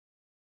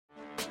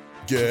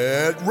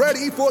Get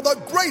ready for the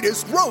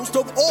greatest roast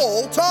of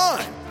all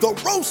time, the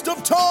Roast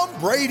of Tom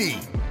Brady,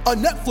 a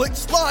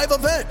Netflix live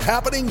event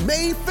happening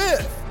May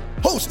 5th.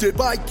 Hosted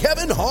by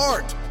Kevin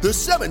Hart, the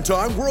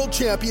 7-time world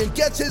champion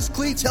gets his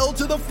cleats held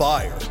to the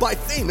fire by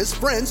famous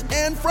friends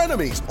and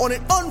frenemies on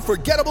an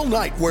unforgettable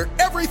night where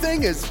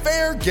everything is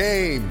fair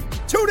game.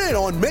 Tune in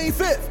on May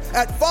 5th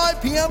at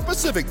 5 p.m.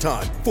 Pacific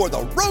time for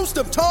the Roast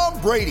of Tom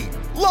Brady,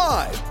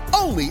 live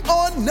only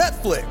on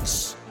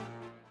Netflix.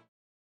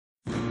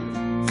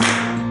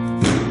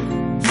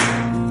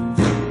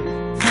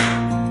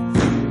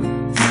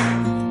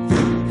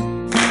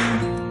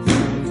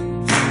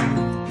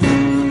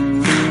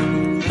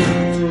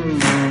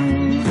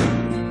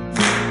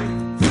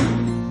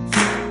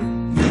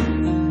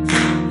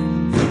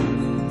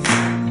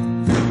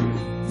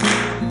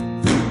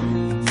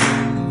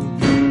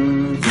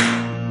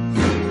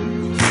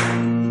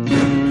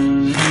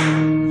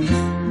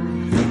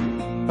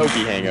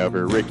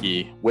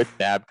 Ricky, Whit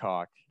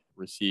Babcock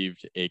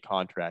received a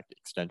contract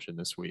extension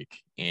this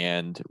week,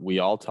 and we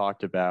all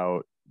talked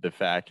about the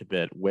fact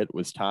that Whit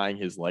was tying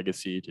his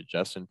legacy to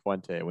Justin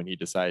Fuente when he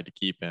decided to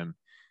keep him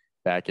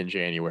back in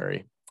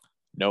January.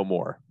 No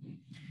more.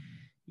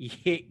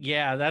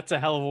 Yeah, that's a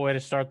hell of a way to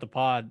start the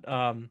pod.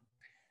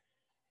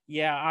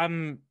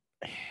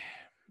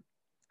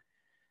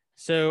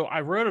 So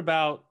I wrote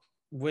about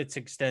Whit's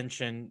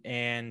extension,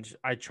 and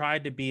I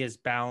tried to be as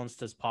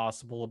balanced as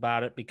possible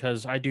about it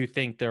because I do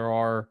think there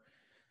are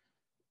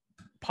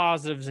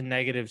positives and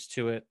negatives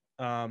to it.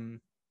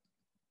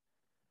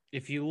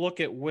 If you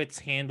look at Whit's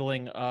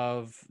handling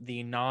of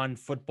the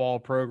non-football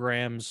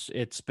programs,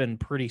 it's been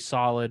pretty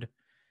solid.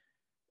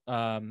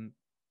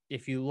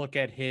 If you look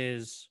at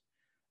his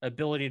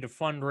ability to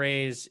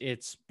fundraise,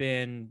 it's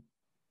been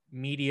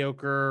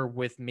mediocre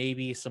with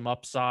maybe some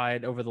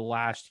upside over the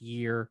last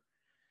year.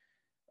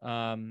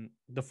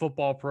 The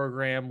football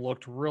program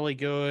looked really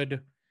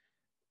good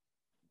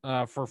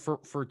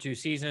for 2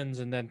 seasons,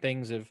 and then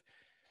things have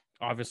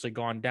obviously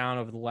gone down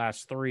over the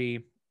last 3,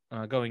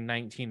 going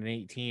 19 and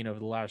 18 over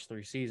the last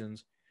 3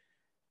 seasons.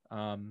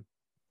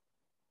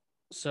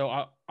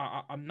 So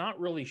I'm not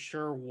really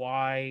sure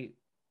why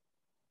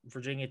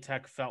Virginia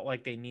Tech felt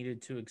like they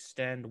needed to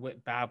extend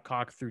Whit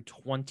Babcock through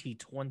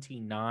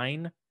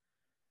 2029.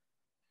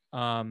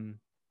 I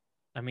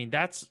mean,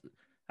 that's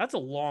a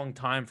long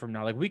time from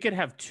now. Like, we could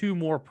have 2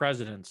 more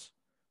presidents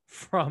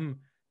from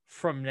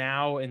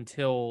now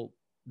until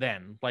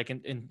then, like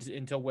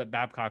until Whit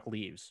Babcock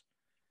leaves.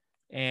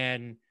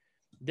 And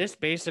this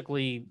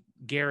basically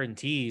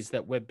guarantees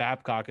that Whit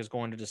Babcock is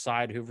going to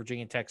decide who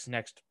Virginia Tech's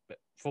next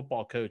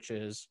football coach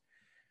is.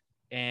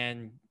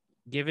 And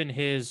given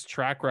his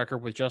track record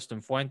with Justin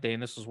Fuente,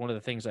 and this is one of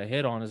the things I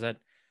hit on, is that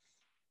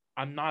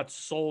I'm not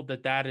sold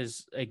that that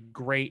is a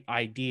great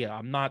idea.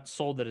 I'm not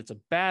sold that it's a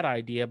bad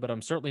idea, but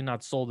I'm certainly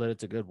not sold that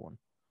it's a good one.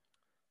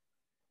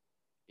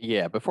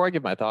 Yeah, before I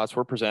give my thoughts,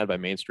 we're presented by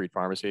Main Street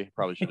Pharmacy.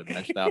 Probably should have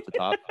mentioned that off the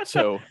top.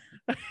 So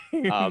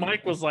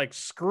Mike was like,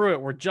 screw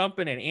it. We're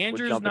jumping in.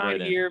 Andrew's not right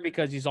here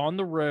because he's on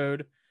the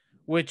road,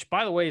 which,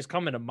 by the way, is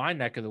coming to my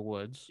neck of the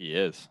woods. He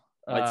is.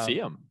 I'd see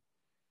him.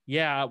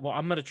 Yeah, well,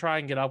 I'm going to try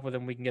and get up with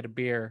him. We can get a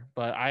beer.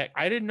 But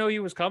I didn't know he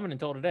was coming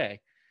until today.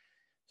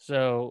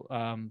 So,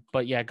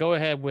 but yeah, go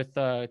ahead with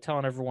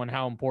telling everyone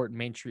how important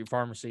Main Street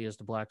Pharmacy is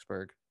to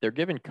Blacksburg. They're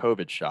giving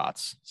COVID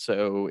shots.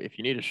 So if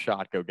you need a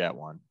shot, go get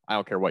one. I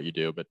don't care what you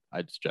do, but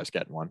I'd suggest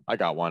getting one. I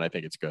got one. I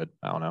think it's good.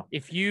 I don't know.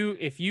 If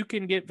you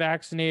can get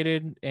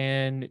vaccinated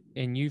and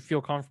you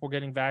feel comfortable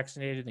getting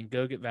vaccinated, then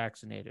go get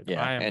vaccinated.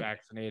 Yeah, I am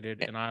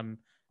vaccinated and I'm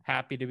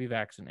happy to be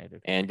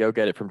vaccinated. And go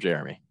get it from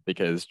Jeremy,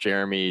 because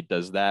Jeremy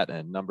does that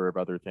and a number of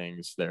other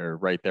things. They're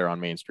right there on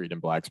Main Street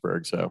in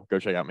Blacksburg. So go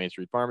check out Main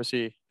Street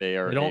Pharmacy. They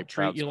don't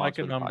treat you like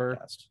a number.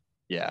 Podcast.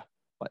 Yeah.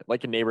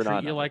 Like a neighbor.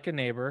 Treat you like a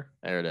neighbor.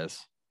 There it is.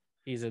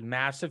 He's a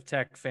massive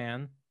Tech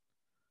fan.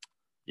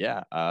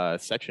 Yeah.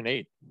 Section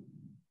 8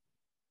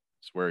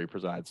 is where he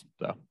presides.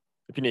 So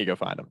if you need to go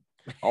find him.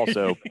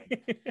 Also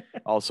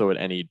at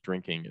any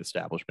drinking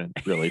establishment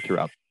really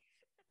throughout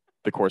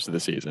the course of the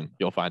season,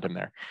 you'll find him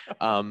there.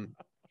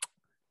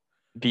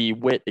 The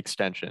Whit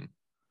extension.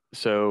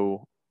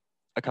 So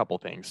a couple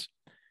things.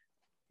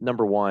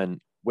 Number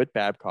one, Whit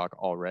Babcock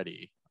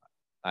already,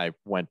 I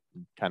went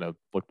and kind of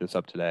looked this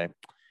up today.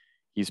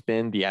 He's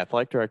been the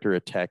athletic director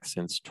at Tech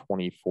since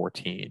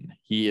 2014.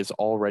 He is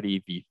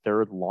already the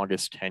 3rd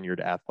longest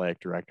tenured athletic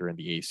director in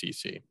the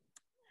ACC.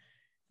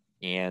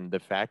 And the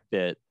fact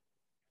that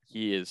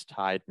he is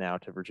tied now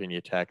to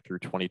Virginia Tech through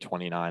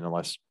 2029,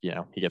 unless,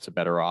 he gets a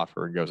better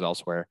offer and goes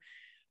elsewhere.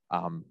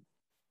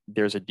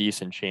 There's a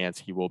decent chance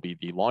he will be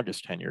the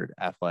longest tenured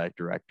athletic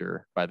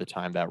director by the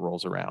time that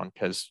rolls around,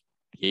 because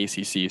the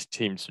ACC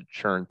seems to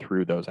churn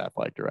through those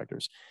athletic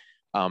directors.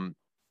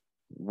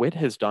 Whit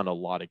has done a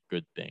lot of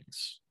good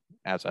things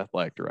as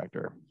athletic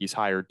director. He's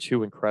hired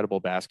 2 incredible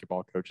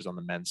basketball coaches on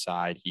the men's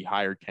side. He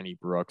hired Kenny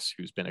Brooks,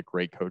 who's been a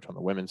great coach on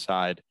the women's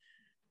side.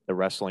 The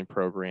wrestling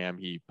program,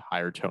 he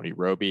hired Tony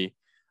Roby.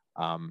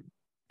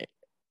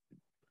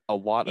 A a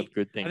lot of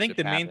good things. I think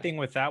the main happened. thing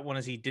with that one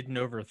is he didn't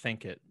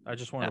overthink it. I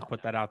just wanted to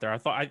put that out there.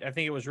 I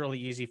think it was really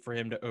easy for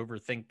him to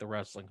overthink the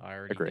wrestling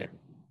hire.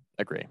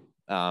 Agree.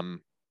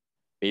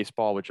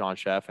 Baseball with John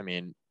Sheff. I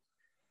mean,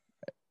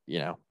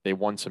 they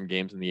won some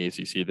games in the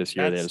ACC this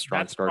year. They had a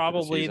strong start to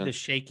the season. Probably the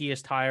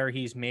shakiest hire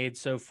he's made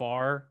so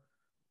far,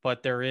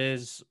 but there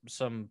is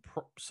some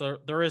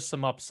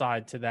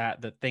upside to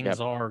that things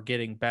are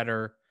getting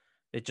better.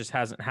 It just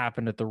hasn't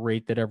happened at the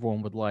rate that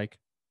everyone would like.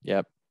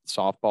 Yep.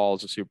 Softball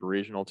is a super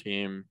regional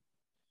team.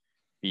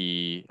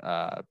 The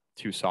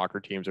 2 soccer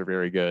teams are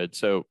very good.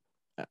 So,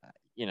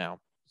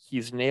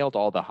 he's nailed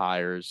all the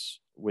hires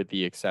with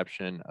the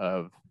exception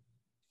of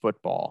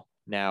football.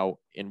 Now,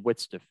 in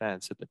Witt's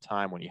defense, at the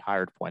time when he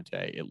hired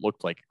Fuente, it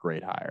looked like a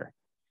great hire.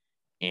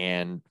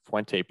 And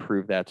Fuente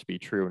proved that to be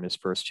true in his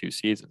first 2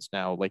 seasons.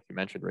 Now, like you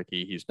mentioned,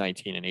 Ricky, he's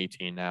 19 and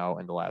 18 now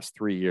in the last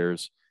 3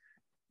 years.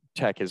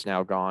 Tech has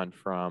now gone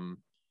from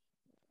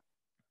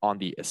on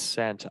the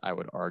ascent, I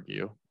would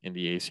argue, in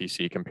the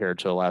ACC compared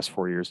to the last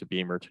 4 years of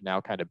Beamer to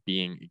now kind of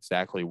being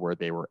exactly where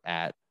they were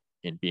at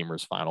in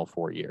Beamer's final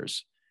 4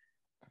 years.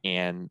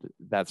 And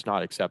that's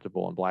not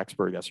acceptable in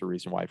Blacksburg. That's the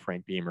reason why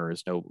Frank Beamer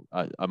is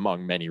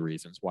among many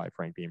reasons why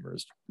Frank Beamer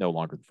is no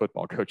longer the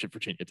football coach at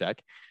Virginia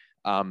Tech.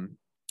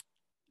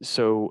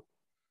 So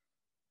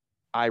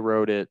I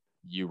wrote it,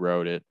 you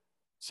wrote it,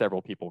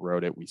 several people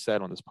wrote it. We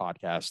said on this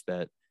podcast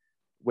that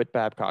Whit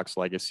Babcock's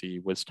legacy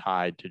was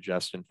tied to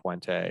Justin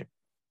Fuente,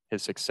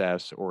 his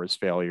success or his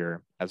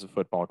failure as a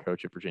football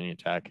coach at Virginia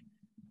Tech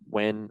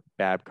when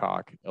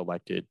Babcock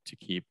elected to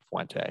keep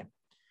Fuente.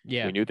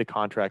 Yeah. We knew the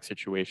contract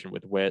situation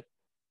with Whit.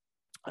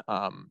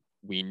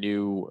 We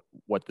knew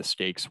what the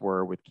stakes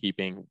were with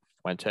keeping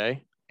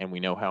Fuente, and we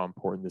know how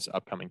important this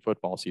upcoming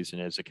football season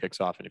is. It kicks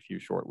off in a few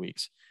short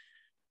weeks.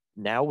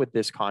 Now with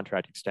this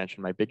contract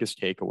extension, my biggest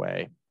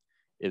takeaway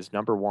is,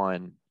 number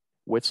one,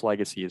 Whit's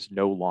legacy is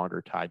no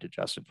longer tied to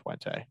Justin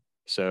Fuente.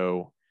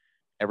 So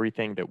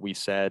everything that we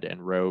said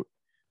and wrote,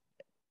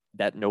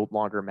 that no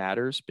longer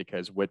matters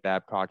because Whit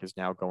Babcock is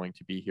now going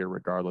to be here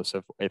regardless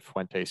of if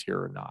Fuente's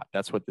here or not.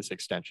 That's what this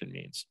extension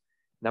means.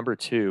 Number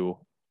two,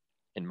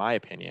 in my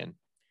opinion,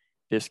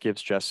 this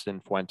gives this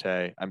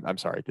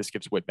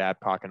gives Whit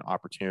Babcock an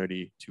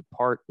opportunity to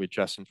part with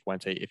Justin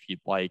Fuente if he'd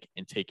like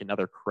and take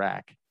another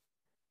crack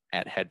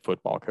at head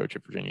football coach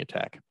at Virginia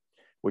Tech,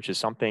 which is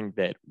something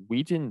that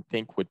we didn't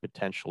think would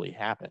potentially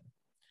happen.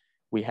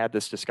 We had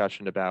this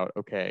discussion about,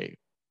 okay,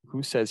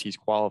 who says he's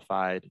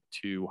qualified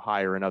to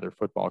hire another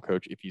football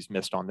coach if he's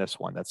missed on this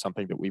one? That's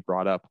something that we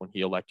brought up when he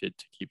elected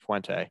to keep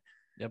Fuente.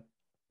 Yep.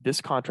 This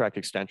contract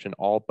extension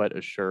all but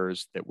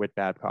assures that Whit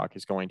Babcock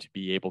is going to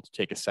be able to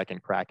take a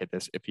second crack at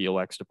this if he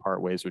elects to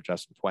part ways with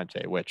Justin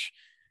Fuente, which,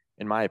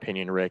 in my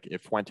opinion, Rick,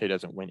 if Fuente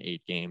doesn't win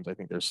 8 games, I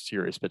think there's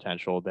serious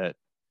potential that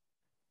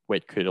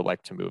Whit could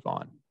elect to move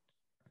on.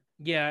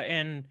 Yeah,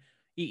 and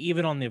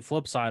even on the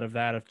flip side of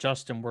that, if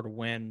Justin were to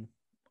win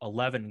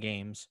 11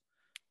 games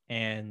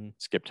and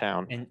skip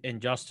town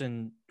and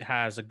Justin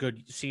has a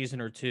good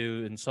season or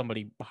two and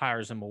somebody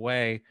hires him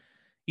away,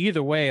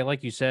 either way,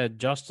 like you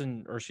said,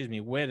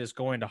 Whit is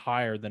going to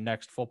hire the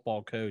next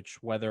football coach,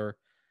 whether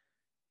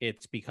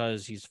it's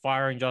because he's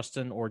firing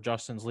Justin or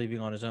Justin's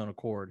leaving on his own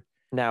accord.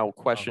 Now,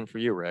 question for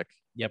you, Rick.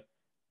 Yep.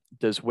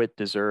 Does Whit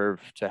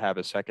deserve to have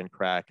a second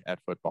crack at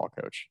football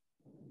coach?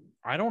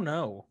 I don't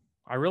know.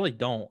 I really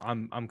don't.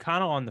 I'm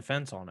kind of on the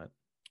fence on it.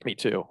 Me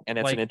too. And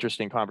it's an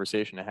interesting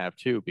conversation to have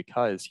too,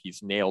 because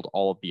he's nailed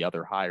all of the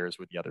other hires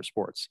with the other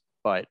sports.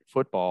 But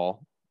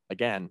football,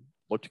 again,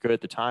 looked good at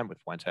the time with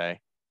Fuente.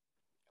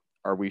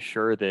 Are we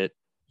sure that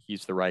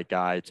he's the right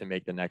guy to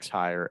make the next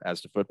hire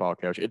as the football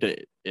coach?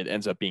 It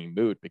ends up being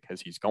moot because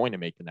he's going to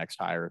make the next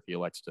hire if he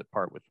elects to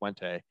part with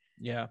Fuente.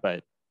 Yeah.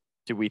 But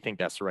do we think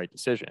that's the right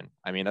decision?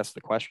 I mean, that's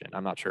the question.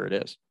 I'm not sure it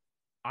is.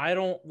 I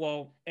don't.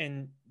 Well,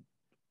 and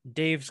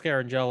Dave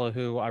Scarangella,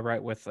 who I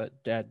write with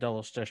at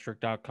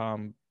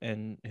DelosDistrict.com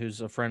and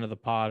who's a friend of the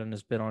pod and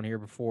has been on here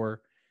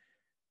before,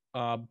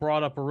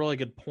 brought up a really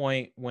good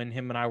point when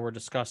him and I were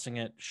discussing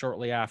it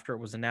shortly after it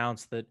was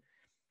announced that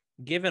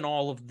given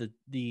all of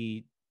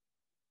the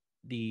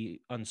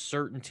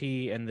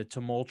uncertainty and the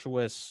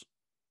tumultuous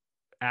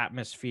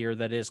atmosphere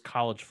that is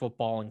college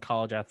football and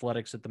college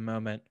athletics at the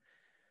moment,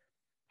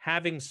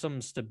 having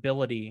some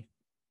stability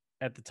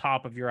at the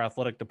top of your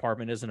athletic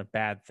department isn't a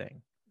bad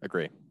thing.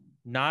 Agree.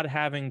 Not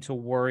having to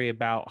worry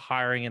about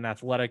hiring an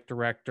athletic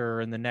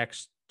director in the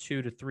next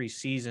 2 to 3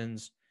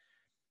 seasons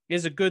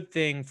is a good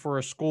thing for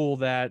a school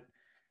that,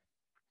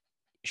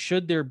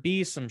 should there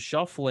be some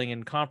shuffling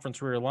in conference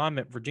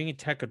realignment, Virginia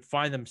Tech could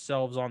find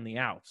themselves on the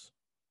outs.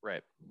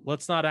 Right.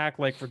 Let's not act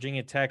like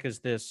Virginia Tech is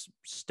this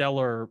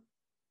stellar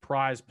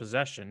prize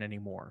possession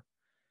anymore.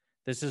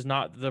 This is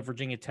not the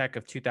Virginia Tech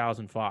of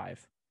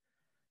 2005.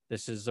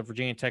 This is the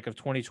Virginia Tech of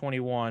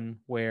 2021,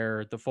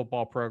 where the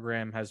football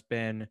program has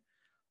been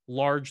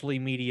largely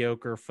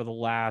mediocre for the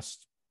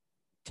last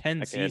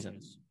 10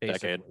 seasons.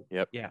 Basically. Decade.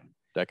 Yep. Yeah.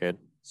 Decade.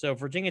 So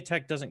Virginia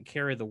Tech doesn't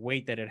carry the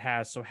weight that it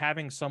has. So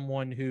having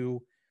someone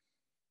who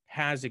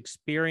has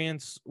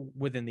experience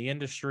within the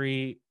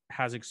industry,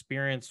 has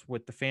experience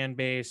with the fan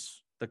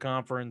base, the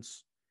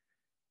conference,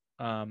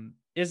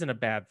 isn't a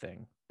bad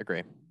thing.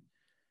 Agree.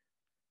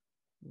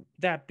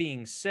 That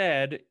being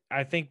said,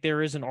 I think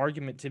there is an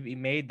argument to be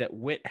made that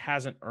Witt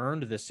hasn't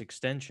earned this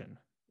extension.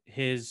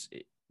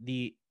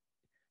 The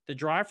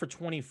drive for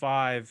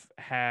 25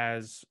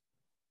 has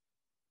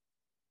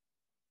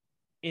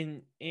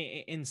in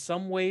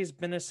some ways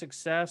been a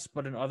success,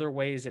 but in other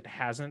ways it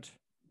hasn't.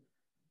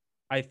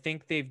 I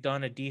think they've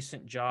done a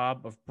decent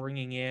job of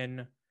bringing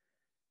in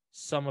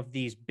some of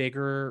these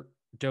bigger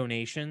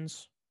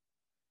donations.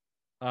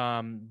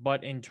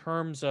 But in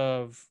terms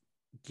of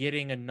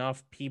getting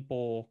enough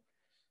people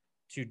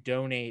to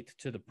donate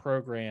to the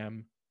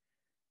program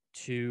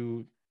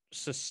to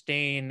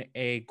sustain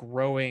a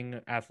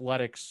growing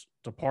athletics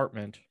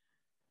department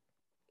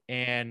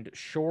and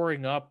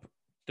shoring up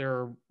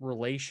their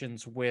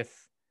relations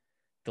with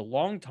the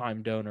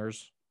longtime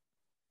donors,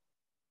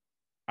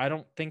 I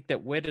don't think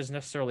that Witt has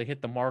necessarily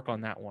hit the mark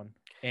on that one.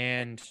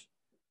 And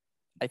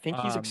I think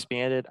he's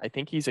expanded. I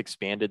think he's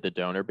expanded the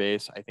donor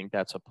base. I think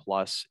that's a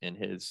plus in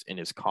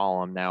his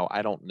column. Now,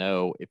 I don't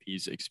know if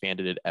he's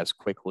expanded it as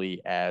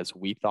quickly as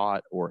we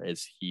thought or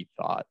as he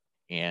thought.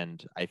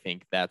 And I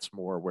think that's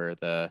more where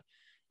the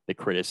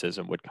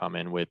criticism would come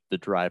in with the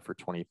drive for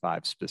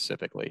 25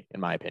 specifically, in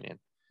my opinion.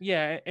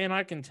 Yeah, and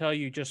I can tell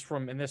you just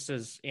from, and this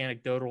is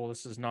anecdotal,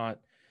 this is not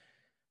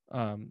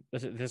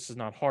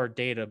hard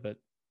data, but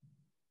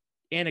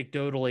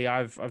anecdotally,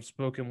 I've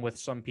spoken with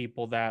some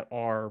people that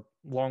are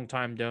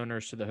longtime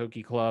donors to the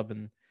Hokie Club,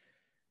 and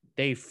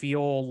they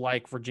feel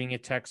like Virginia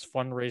Tech's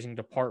fundraising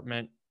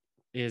department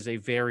is a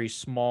very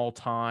small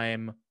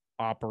time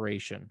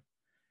operation,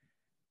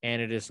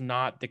 and it is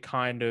not the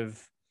kind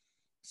of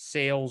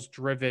sales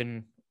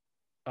driven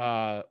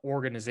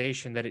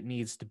organization that it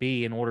needs to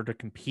be in order to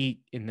compete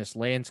in this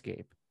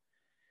landscape.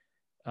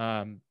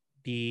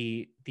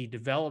 The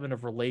development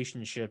of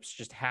relationships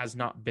just has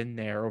not been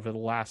there over the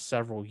last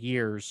several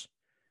years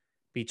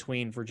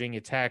between Virginia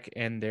Tech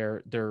and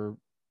their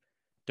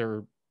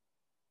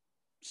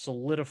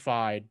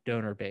solidified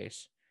donor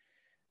base.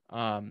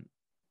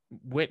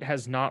 Witt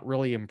has not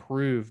really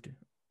improved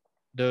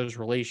those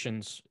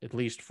relations, at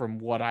least from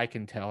what I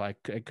can tell. I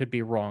could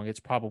be wrong. It's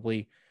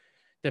probably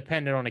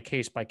dependent on a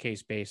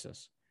case-by-case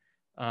basis.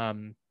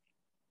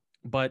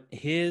 But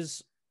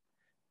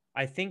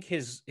I think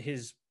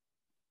his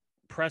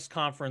press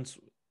conference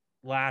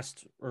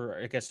or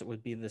I guess it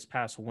would be this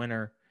past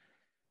winter,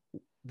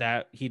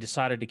 that he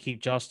decided to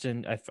keep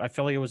Justin, I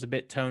feel like it was a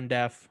bit tone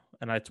deaf.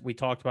 And we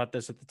talked about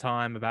this at the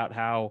time about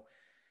how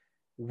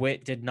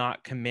Witt did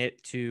not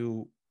commit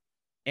to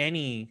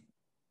any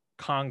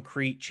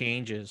concrete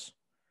changes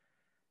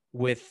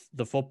with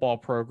the football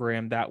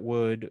program that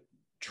would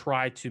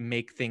try to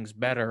make things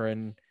better.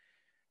 And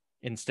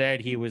instead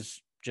he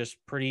was just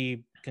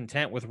pretty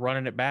content with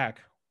running it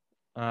back.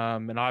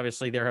 And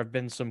obviously there have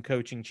been some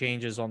coaching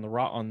changes on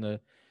the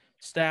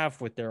staff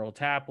with Daryl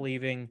Tapp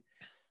leaving,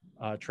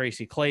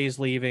 Tracy Clay's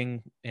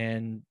leaving,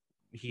 and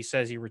he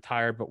says he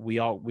retired, but we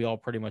all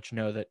pretty much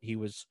know that he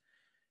was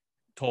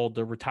told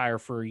to retire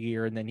for a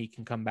year and then he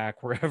can come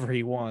back wherever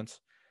he wants.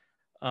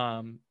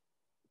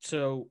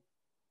 So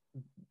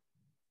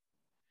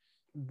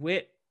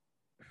Witt,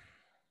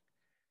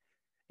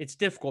 it's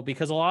difficult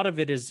because a lot of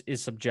it is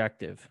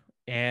subjective.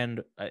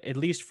 And at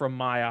least from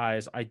my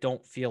eyes, I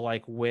don't feel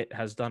like Witt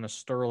has done a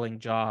sterling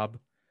job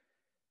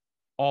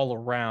all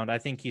around. I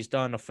think he's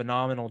done a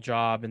phenomenal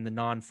job in the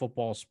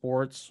non-football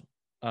sports.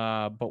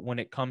 But when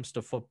it comes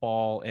to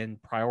football and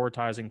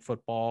prioritizing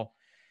football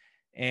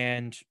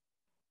and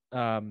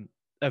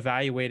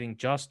evaluating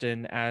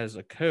Justin as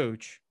a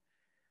coach,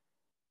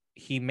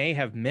 he may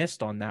have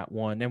missed on that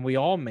one. And we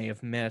all may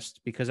have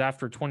missed, because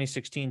after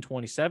 2016,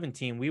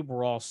 2017, we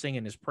were all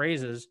singing his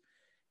praises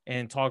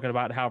and talking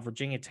about how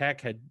Virginia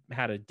Tech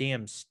had a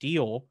damn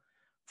steal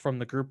from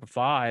the group of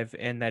five,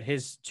 and that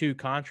his 2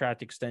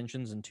 contract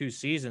extensions in 2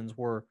 seasons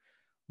were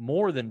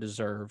more than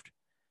deserved.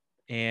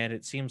 And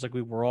it seems like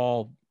we were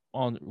all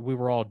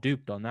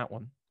duped on that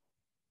one.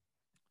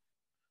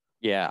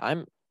 Yeah,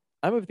 I'm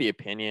of the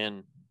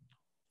opinion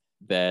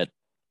that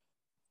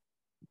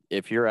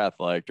if your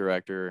athletic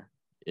director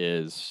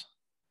is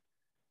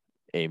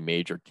a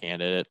major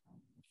candidate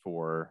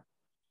for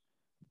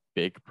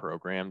big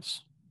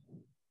programs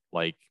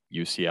like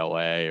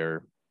UCLA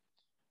or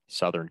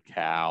Southern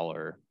Cal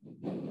or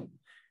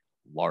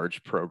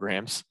large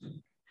programs,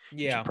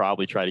 you should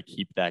probably try to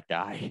keep that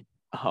guy.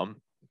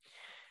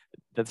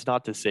 That's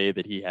not to say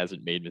that he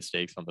hasn't made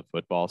mistakes on the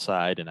football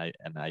side, and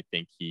I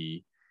think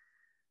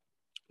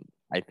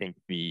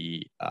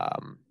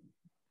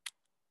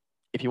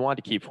if you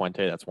wanted to keep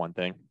Fuente, that's one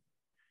thing.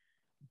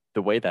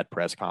 The way that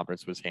press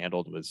conference was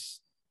handled was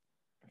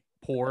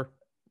poor.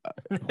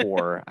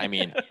 I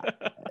mean,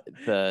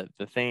 the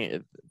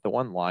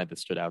one line that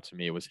stood out to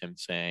me was him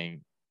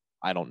saying,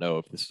 "I don't know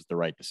if this is the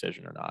right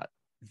decision or not."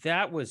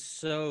 That was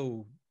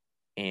so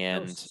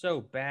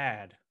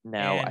bad.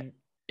 Now,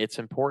 it's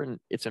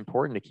important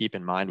to keep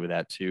in mind with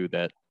that too,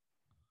 that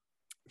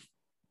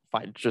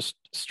just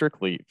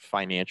strictly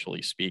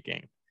financially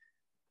speaking,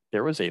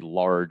 there was a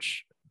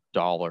large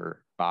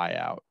dollar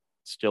buyout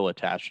still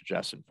attached to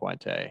Justin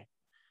Fuente.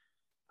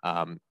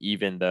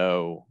 Even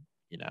though,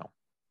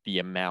 the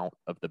amount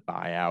of the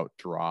buyout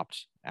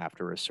dropped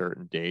after a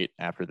certain date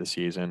after the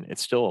season,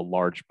 it's still a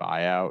large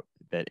buyout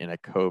that in a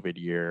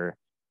COVID year,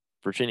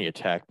 Virginia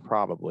Tech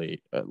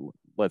probably,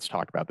 let's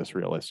talk about this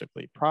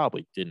realistically,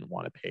 probably didn't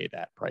want to pay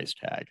that price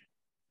tag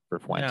for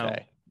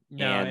Fuente.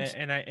 No,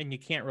 and you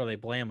can't really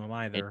blame them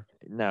either.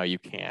 No, you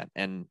can't.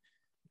 And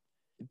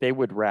they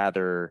would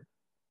rather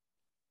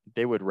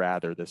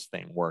this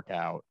thing work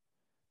out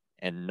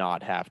and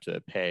not have to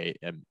pay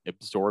an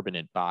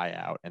exorbitant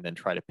buyout and then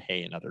try to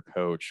pay another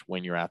coach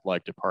when your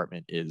athletic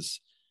department is,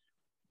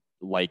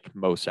 like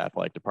most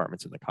athletic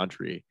departments in the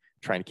country,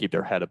 trying to keep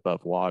their head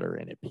above water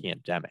in a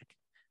pandemic.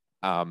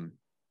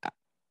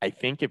 I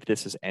think if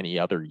this is any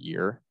other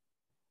year,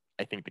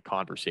 I think the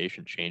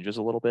conversation changes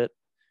a little bit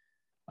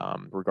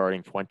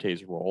regarding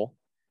Fuente's role.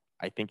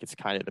 I think it's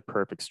kind of the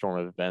perfect storm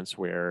of events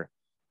where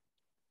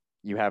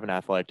you have an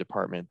athletic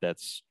department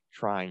that's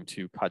trying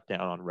to cut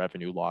down on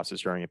revenue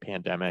losses during a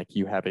pandemic.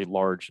 You have a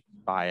large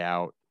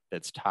buyout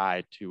that's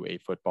tied to a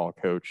football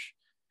coach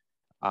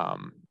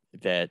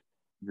that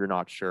you're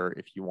not sure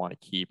if you want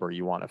to keep or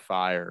you want to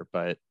fire,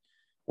 but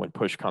when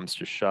push comes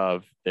to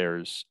shove,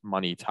 there's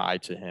money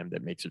tied to him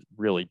that makes it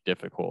really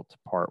difficult to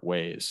part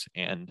ways.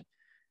 And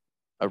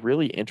a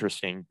really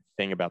interesting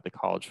thing about the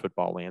college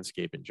football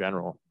landscape in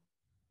general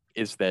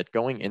is that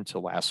going into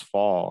last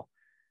fall,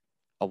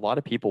 a lot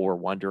of people were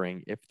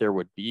wondering if there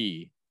would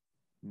be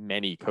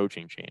many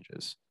coaching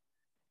changes.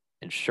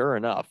 And sure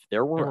enough,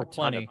 there were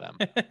plenty of them.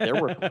 There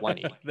were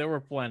plenty. There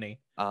were plenty.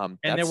 And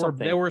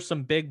there were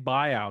some big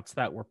buyouts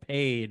that were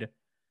paid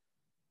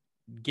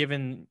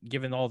given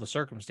all the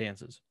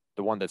circumstances.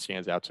 The one that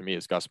stands out to me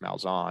is Gus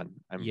Malzahn.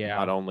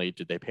 Not only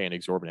did they pay an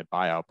exorbitant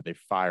buyout, but they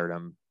fired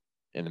him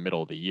in the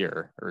middle of the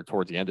year or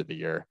towards the end of the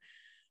year.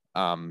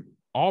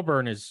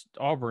 Auburn's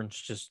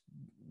just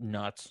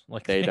nuts.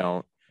 Like they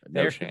don't.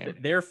 No shame.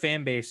 Their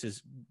fan base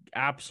is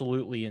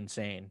absolutely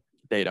insane.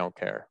 They don't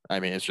care. I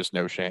mean, it's just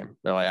no shame.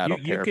 They're like, I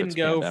don't care. You can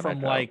go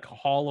from like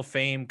Hall of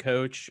Fame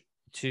coach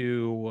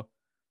to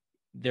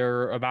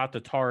they're about to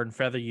tar and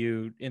feather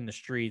you in the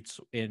streets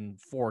in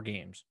 4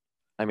 games.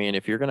 I mean,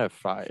 if you're gonna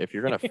fire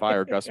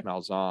Gus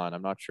Malzahn,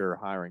 I'm not sure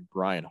hiring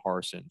Brian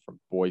Harsin from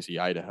Boise,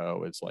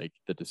 Idaho, is like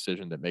the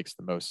decision that makes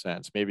the most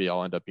sense. Maybe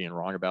I'll end up being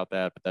wrong about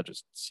that, but that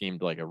just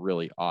seemed like a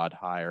really odd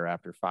hire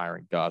after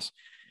firing Gus.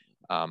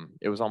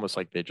 It was almost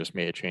like they just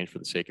made a change for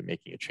the sake of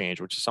making a change,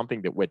 which is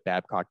something that Whit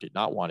Babcock did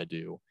not want to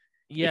do.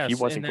 Yes, if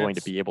he wasn't going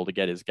to be able to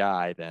get his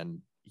guy,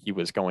 then he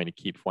was going to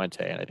keep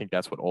Fuente. And I think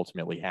that's what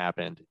ultimately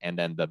happened. And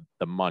then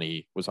the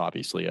money was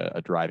obviously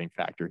a driving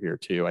factor here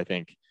too. I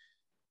think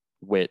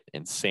Whit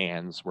and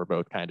Sands were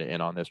both kind of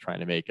in on this, trying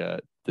to make a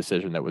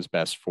decision that was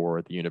best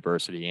for the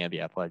university and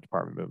the athletic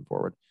department moving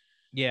forward.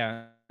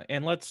 Yeah.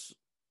 And let's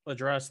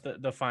address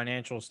the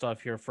financial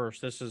stuff here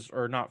first. This is,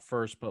 or not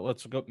first, but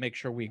let's go make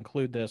sure we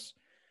include this.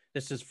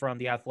 This is from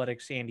the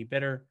Athletic's Andy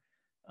Bitter,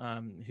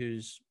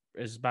 who's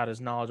is about as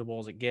knowledgeable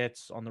as it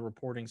gets on the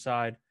reporting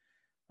side.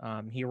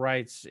 He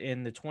writes,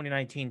 in the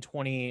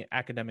 2019-20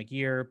 academic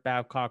year,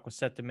 Babcock was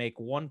set to make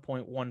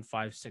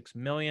 $1.156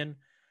 million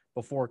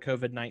before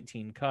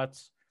COVID-19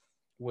 cuts.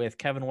 With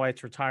Kevin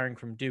White's retiring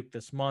from Duke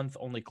this month,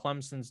 only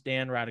Clemson's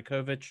Dan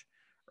Radakovich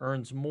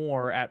earns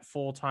more at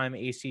full-time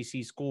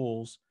ACC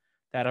schools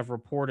that have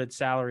reported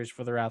salaries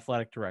for their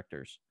athletic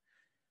directors.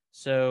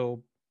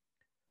 So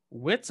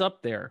Whit's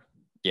up there.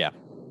 Yeah.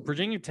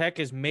 Virginia Tech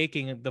is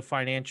making the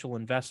financial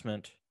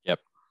investment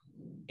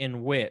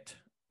in Whit.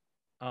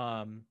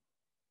 I'm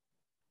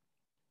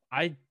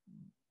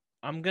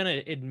going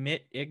to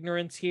admit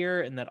ignorance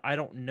here in that I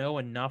don't know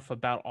enough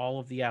about all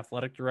of the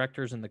athletic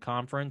directors in the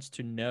conference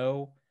to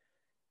know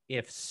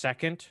if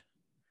second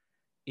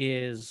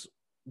is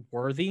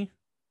worthy.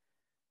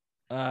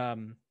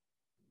 But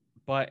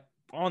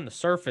on the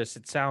surface,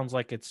 it sounds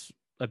like it's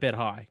a bit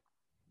high.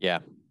 Yeah.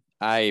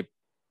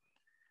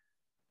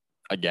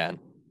 Again,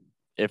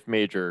 if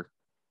major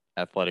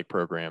athletic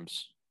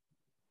programs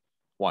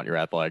want your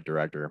athletic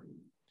director,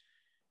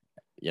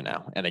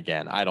 and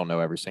again, I don't know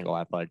every single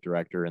athletic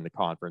director in the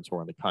conference or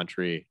in the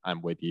country.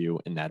 I'm with you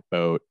in that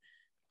boat.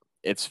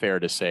 It's fair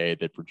to say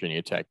that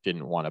Virginia Tech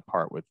didn't want to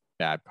part with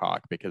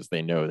Babcock because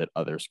they know that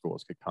other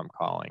schools could come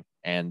calling.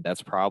 And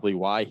that's probably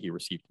why he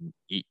received an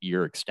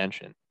 8-year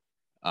extension,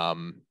 a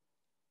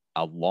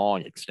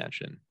long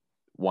extension,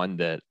 one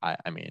that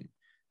I mean,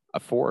 a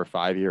 4 or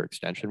 5 year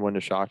extension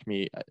wouldn't have shocked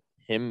me.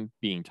 Him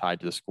being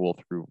tied to the school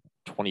through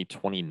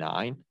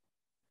 2029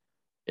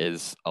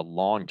 is a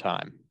long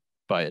time,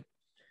 but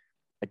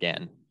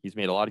again, he's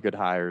made a lot of good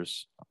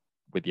hires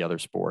with the other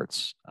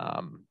sports.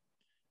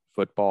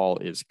 Football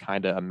is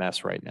kind of a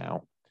mess right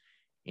now,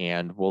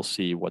 and we'll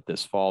see what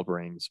this fall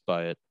brings.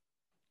 But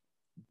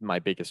my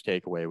biggest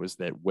takeaway was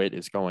that Whit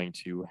is going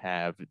to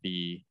have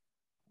the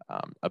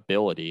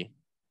ability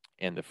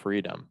and the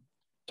freedom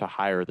to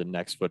hire the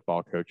next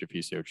football coach if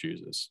he so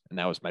chooses. And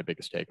that was my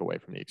biggest takeaway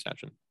from the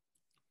extension.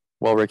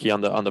 Well, Ricky, on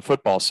the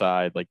football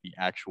side, like the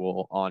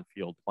actual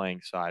on-field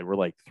playing side, we're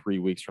like 3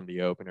 weeks from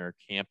the opener.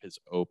 Camp has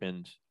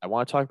opened. I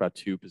want to talk about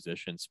two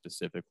positions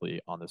specifically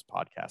on this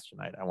podcast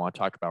tonight. I want to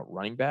talk about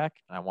running back,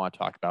 and I want to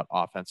talk about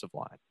offensive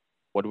line.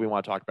 What do we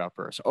want to talk about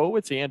first? Oh,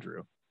 it's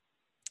Andrew.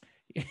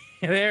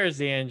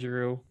 There's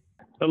Andrew.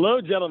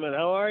 Hello, gentlemen.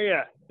 How are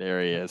you?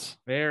 There he is.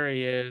 There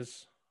he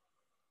is.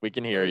 We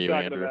can hear you,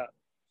 Andrew.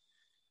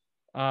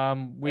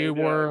 We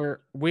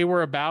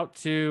were about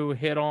to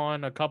hit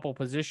on a couple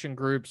position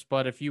groups,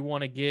 but if you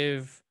want to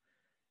give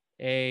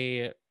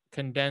a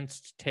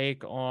condensed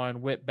take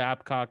on Whit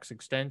Babcock's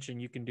extension,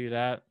 you can do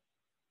that.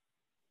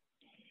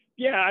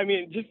 Yeah, I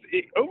mean,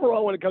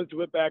 overall, when it comes to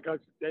Whit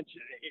Babcock's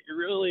extension, it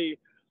really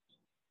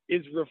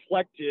is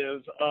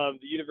reflective of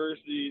the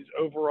university's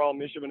overall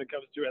mission when it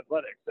comes to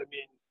athletics. I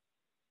mean,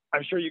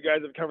 I'm sure you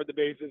guys have covered the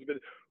bases, but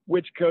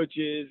which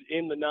coaches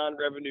in the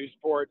non-revenue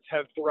sports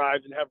have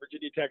thrived and have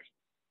Virginia Tech's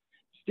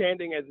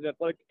standing as an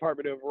athletic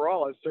department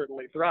overall has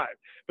certainly thrived.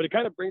 But it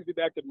kind of brings me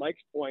back to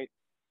Mike's point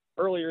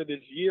earlier this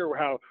year,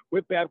 how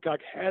Whit Babcock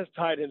has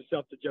tied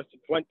himself to Justin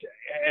Fuente.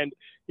 And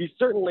he's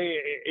certainly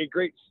a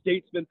great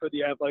statesman for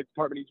the athletic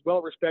department. He's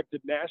well respected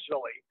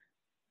nationally.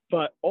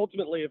 But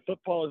ultimately, if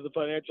football is the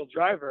financial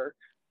driver,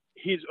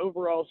 his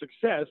overall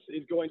success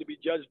is going to be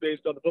judged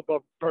based on the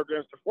football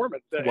program's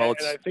performance. Well,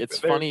 it's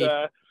funny.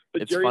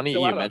 It's funny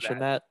you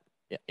mentioned that.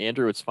 Yeah,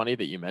 Andrew, it's funny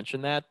that you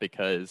mentioned that,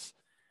 because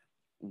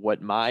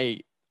what my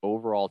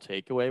overall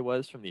takeaway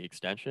was from the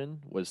extension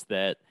was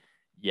that,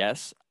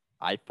 yes,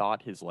 I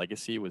thought his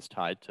legacy was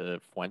tied to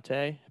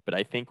Fuente, but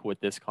I think what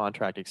this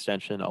contract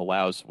extension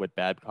allows what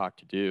Babcock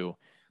to do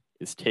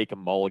is take a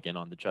mulligan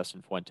on the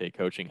Justin Fuente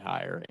coaching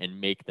hire and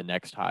make the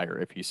next hire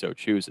if he so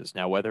chooses.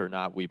 Now, whether or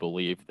not we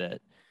believe that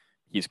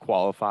he's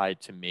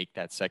qualified to make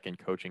that second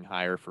coaching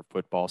hire for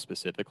football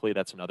specifically,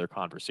 that's another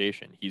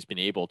conversation. He's been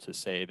able to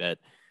say that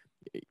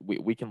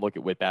we can look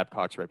at Whit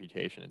Babcock's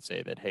reputation and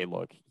say that, hey,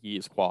 look, he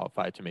is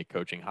qualified to make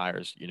coaching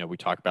hires. You know, we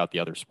talk about the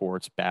other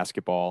sports,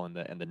 basketball and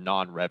the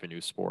non-revenue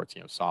sports,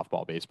 you know,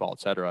 softball, baseball,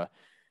 et cetera.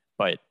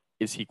 But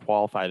is he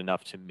qualified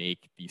enough to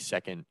make the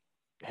second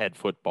head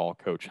football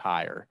coach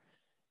hire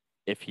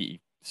if he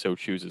so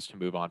chooses to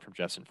move on from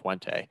Justin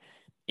Fuente?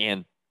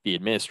 And the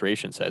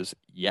administration says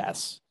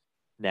yes.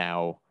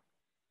 Now,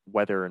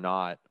 whether or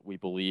not we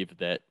believe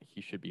that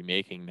he should be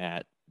making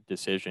that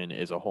decision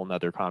is a whole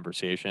nother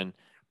conversation.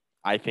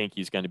 I think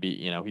he's going to be,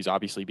 you know, he's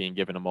obviously being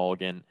given a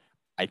mulligan.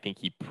 I think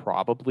he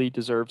probably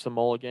deserves a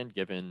mulligan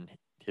given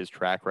his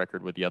track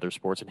record with the other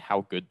sports and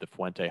how good the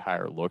Fuente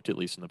hire looked, at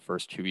least in the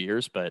first 2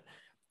 years. But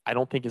I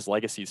don't think his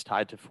legacy is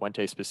tied to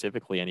Fuente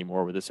specifically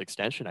anymore with this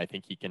extension. I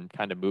think he can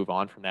kind of move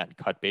on from that and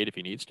cut bait if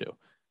he needs to.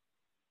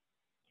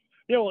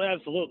 Yeah, well,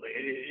 absolutely.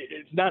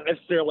 It's not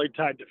necessarily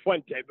tied to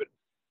Fuente, but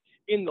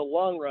in the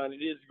long run, it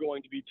is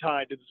going to be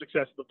tied to the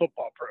success of the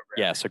football program.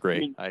 Yes,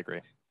 agree. I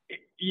agree.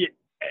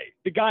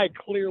 The guy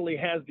clearly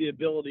has the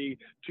ability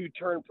to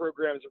turn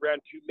programs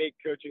around to make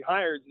coaching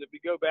hires. And if we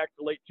go back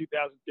to late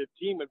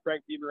 2015, when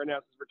Frank Beamer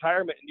announced his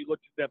retirement and you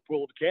looked at that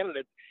pool of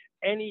candidates,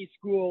 any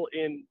school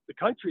in the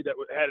country that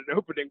had an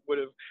opening would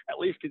have at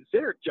least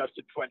considered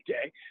Justin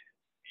Fuente.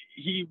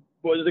 He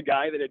was a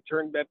guy that had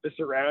turned Memphis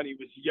around. He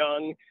was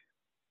young.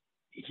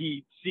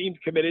 He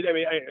seemed committed. I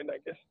mean, I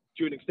guess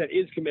to an extent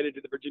is committed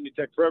to the Virginia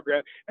Tech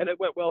program, and it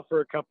went well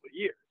for a couple of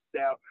years.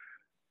 Now,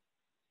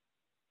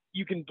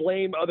 you can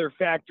blame other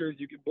factors.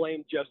 You can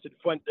blame Justin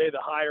Fuente.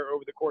 The hire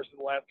over the course of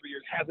the last 3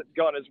 years hasn't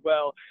gone as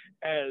well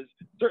as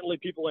certainly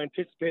people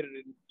anticipated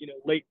in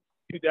late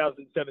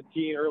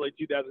 2017, early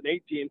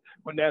 2018,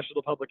 when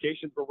national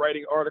publications were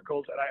writing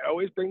articles. And I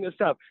always bring this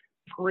up,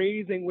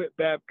 praising Whit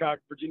Babcock,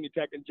 Virginia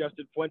Tech, and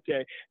Justin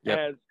Fuente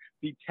as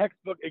the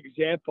textbook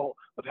example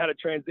of how to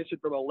transition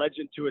from a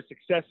legend to a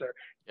successor.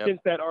 Since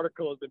that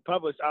article has been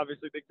published,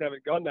 obviously things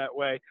haven't gone that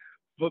way.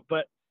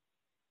 But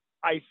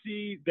I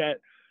see that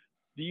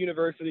the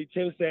university,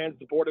 Tim Sands,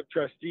 the board of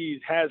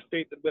trustees, has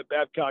faith in Whit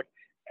Babcock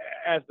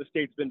as the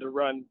statesman to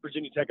run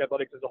Virginia Tech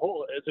athletics as a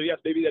whole. So yes,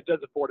 maybe that does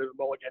afford him a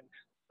mulligan.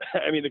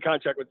 I mean, the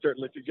contract would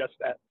certainly suggest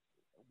that.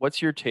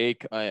 What's your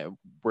take?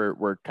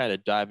 We're kind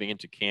of diving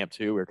into camp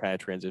too. We're kind of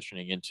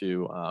transitioning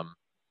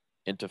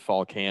into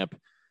fall camp.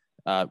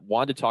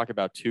 Wanted to talk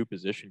about two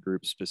position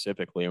groups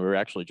specifically, and we were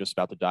actually just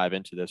about to dive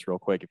into this real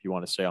quick. If you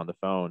want to stay on the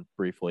phone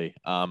briefly,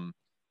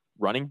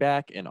 running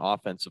back and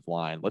offensive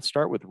line. Let's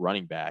start with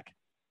running back.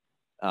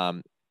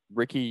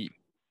 Ricky,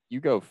 you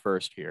go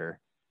first here.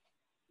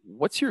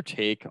 What's your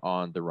take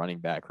on the running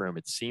back room?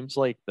 It seems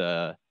like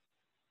the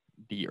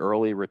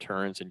early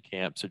returns in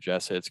camp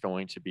suggest that it's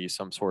going to be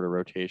some sort of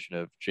rotation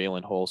of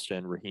Jalen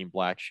Holston, Raheem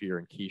Blackshear,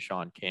 and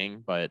Keyshawn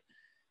King. But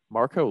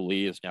Marco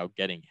Lee is now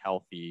getting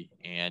healthy,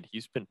 and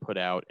he's been put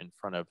out in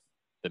front of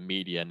the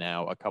media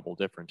now a couple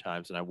different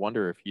times. And I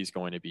wonder if he's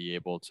going to be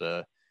able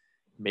to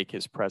make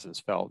his presence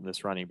felt in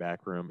this running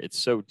back room.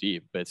 It's so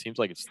deep, but it seems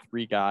like it's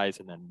three guys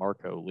and then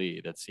Marco Lee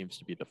that seems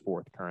to be the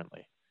fourth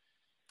currently.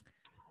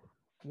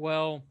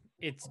 Well,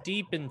 it's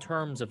deep in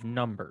terms of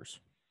numbers.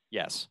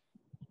 Yes.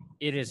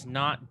 It is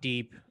not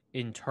deep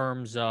in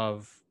terms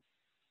of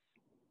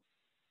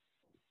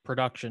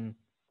production.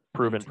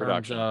 Proven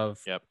production.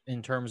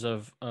 In terms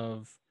of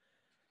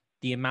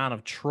the amount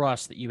of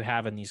trust that you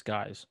have in these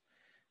guys.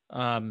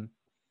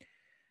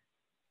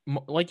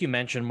 Like you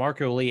mentioned,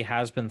 Marco Lee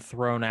has been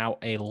thrown out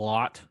a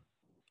lot.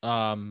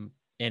 And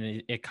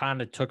it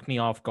kind of took me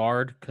off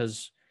guard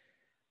because,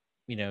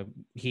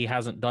 he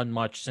hasn't done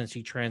much since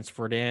he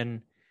transferred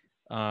in.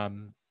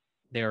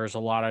 There's a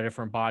lot of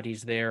different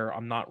bodies there.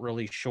 I'm not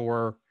really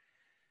sure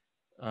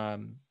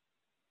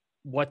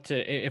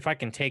if I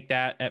can take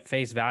that at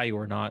face value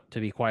or not, to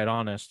be quite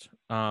honest.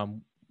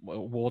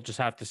 We'll just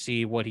have to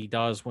see what he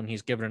does when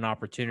he's given an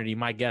opportunity.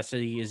 My guess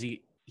is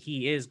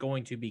he is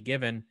going to be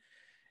given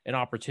an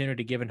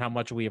opportunity, given how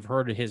much we have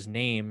heard of his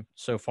name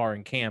so far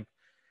in camp.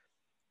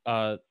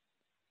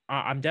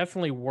 I'm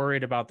definitely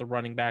worried about the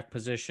running back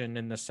position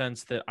in the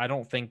sense that I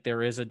don't think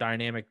there is a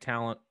dynamic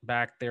talent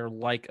back there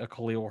like a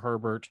Khalil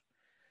Herbert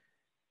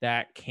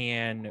that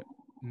can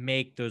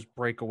make those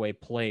breakaway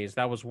plays.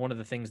 That was one of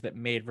the things that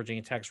made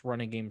Virginia Tech's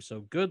running game so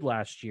good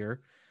last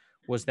year,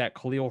 was that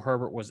Khalil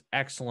Herbert was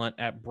excellent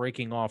at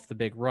breaking off the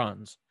big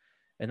runs.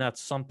 And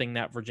that's something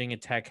that Virginia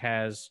Tech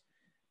has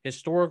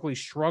historically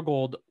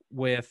struggled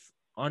with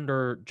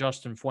under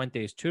Justin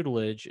Fuente's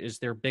tutelage, is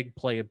their big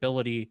play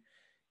ability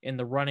in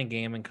the running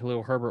game. And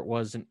Khalil Herbert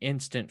was an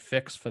instant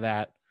fix for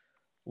that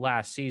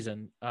last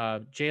season.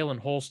 Jalen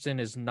Holston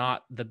is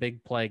not the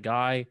big play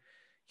guy.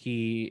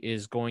 He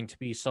is going to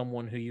be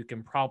someone who you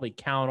can probably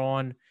count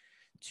on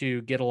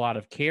to get a lot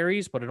of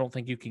carries, but I don't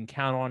think you can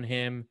count on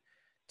him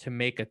to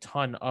make a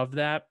ton of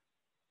that.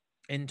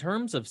 In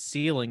terms of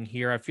ceiling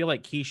here, I feel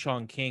like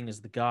Keyshawn King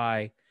is the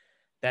guy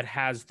that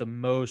has the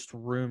most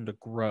room to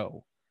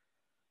grow.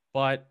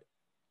 But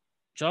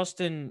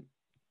Justin,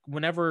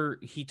 whenever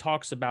he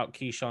talks about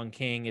Keyshawn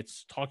King,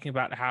 it's talking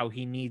about how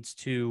he needs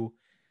to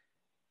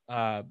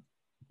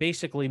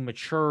basically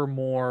mature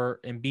more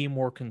and be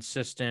more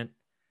consistent,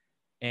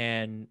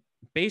 and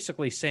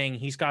basically saying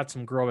he's got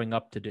some growing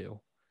up to do.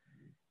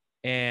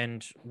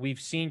 And we've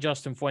seen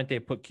Justin Fuente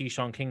put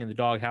Keyshawn King in the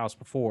doghouse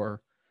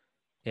before,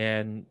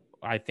 and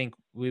I think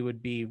we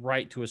would be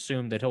right to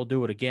assume that he'll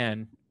do it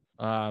again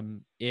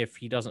if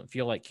he doesn't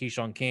feel like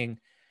Keyshawn King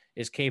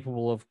is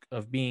capable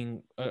of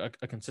being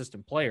a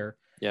consistent player.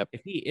 Yep.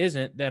 If he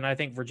isn't, then I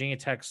think Virginia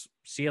Tech's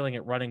ceiling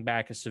at running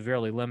back is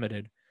severely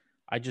limited.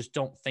 I just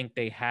don't think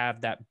they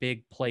have that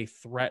big play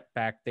threat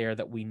back there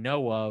that we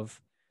know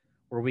of,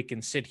 where we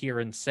can sit here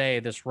and say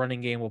this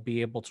running game will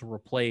be able to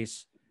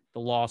replace the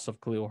loss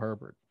of Khalil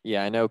Herbert.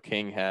 Yeah, I know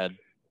King had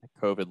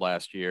COVID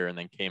last year and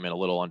then came in a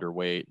little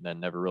underweight and then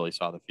never really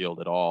saw the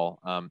field at all.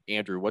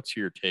 Andrew, what's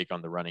your take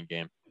on the running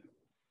game?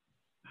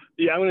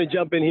 Yeah, I'm going to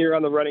jump in here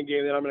on the running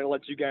game, then I'm going to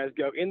let you guys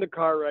go. In the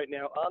car right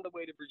now, on the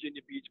way to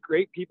Virginia Beach.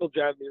 Great people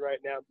driving me right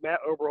now. Matt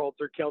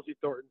Oberholzer, Kelsey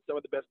Thornton, some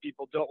of the best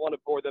people. Don't want to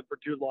bore them for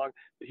too long.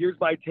 But here's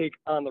my take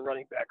on the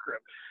running back room.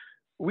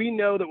 We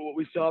know that what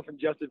we saw from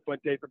Justin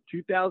Fuente from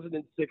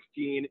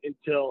 2016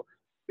 until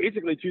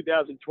basically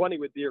 2020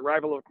 with the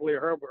arrival of Khalil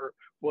Herbert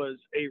was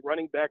a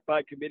running back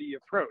by committee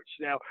approach.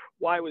 Now,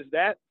 why was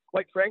that?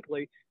 Quite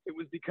frankly, it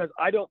was because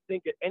I don't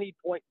think at any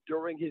point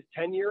during his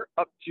tenure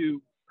up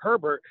to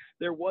Herbert,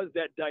 there was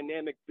that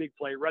dynamic big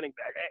play running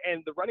back.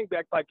 And the running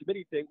back by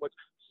committee thing, which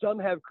some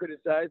have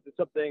criticized as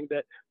something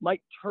that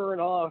might turn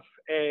off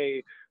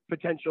a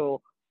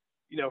potential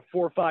 4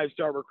 or 5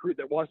 star recruit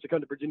that wants to come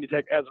to Virginia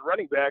Tech as a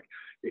running back,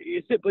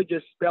 is simply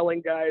just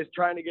spelling guys,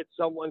 trying to get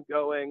someone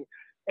going.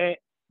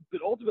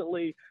 But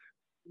ultimately,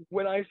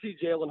 when I see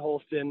Jalen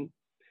Holston,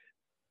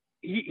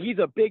 he's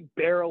a big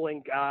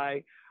barreling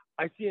guy.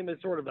 I see him as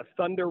sort of a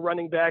thunder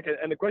running back.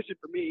 And the question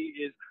for me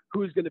is,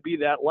 who's going to be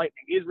that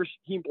lightning? Is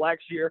Raheem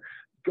Blackshear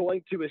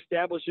going to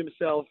establish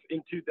himself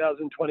in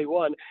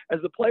 2021 as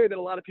the player that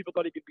a lot of people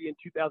thought he could be in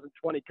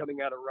 2020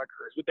 coming out of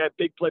Rutgers, with that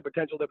big play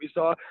potential that we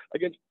saw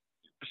against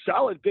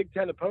solid Big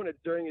Ten opponents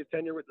during his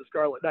tenure with the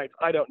Scarlet Knights?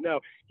 I don't know.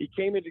 He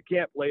came into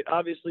camp late.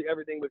 Obviously,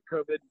 everything with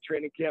COVID and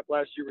training camp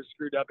last year was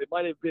screwed up. He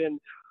might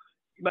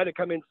have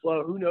come in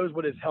slow. Who knows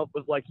what his health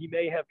was like? He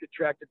may have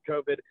contracted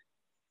COVID.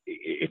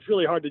 It's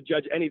really hard to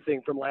judge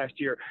anything from last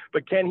year,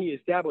 but can he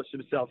establish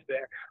himself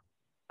there?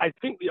 I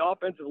think the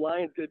offensive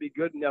line is going to be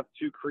good enough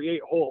to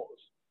create holes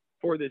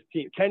for this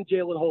team. Can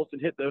Jalen Holston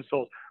hit those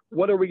holes?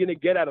 What are we going to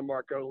get out of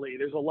Marco Lee?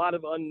 There's a lot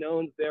of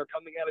unknowns there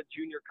coming out of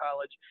junior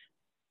college.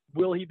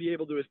 Will he be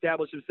able to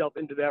establish himself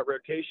into that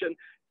rotation?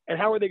 And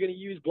how are they going to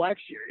use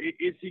Blackshear?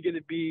 Is he going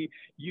to be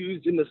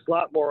used in the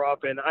slot more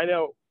often? I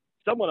know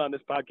someone on this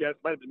podcast,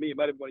 might have been me, it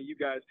might have been one of you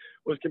guys,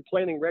 was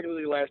complaining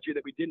regularly last year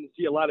that we didn't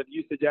see a lot of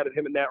usage out of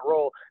him in that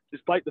role,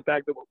 despite the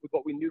fact that with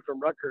what we knew from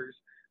Rutgers,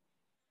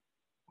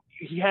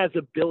 he has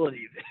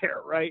ability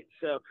there, right?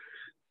 So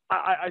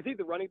I think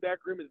the running back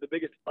room is the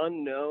biggest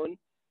unknown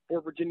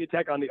for Virginia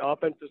Tech on the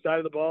offensive side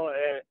of the ball.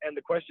 And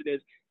the question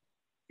is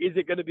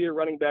it going to be a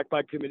running back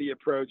by committee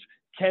approach?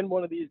 Can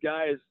one of these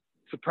guys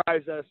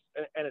surprise us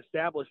and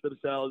establish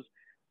themselves?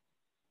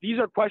 These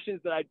are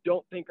questions that I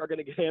don't think are going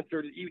to get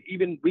answered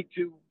even week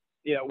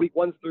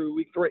 1 through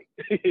week 3.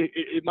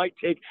 It might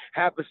take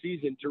half a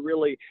season to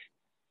really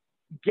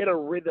get a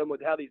rhythm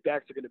with how these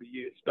backs are going to be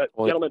used. But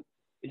gentlemen,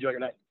 enjoy your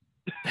night.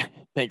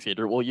 Thanks,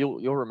 Andrew. Well,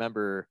 you'll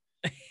remember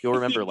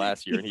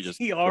last year, and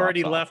he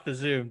already left the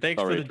Zoom.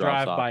 Thanks for the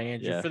drive by,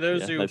 Andrew. Yeah, for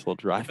those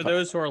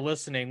nice who are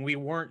listening, we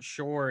weren't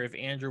sure if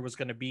Andrew was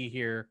going to be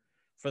here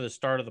for the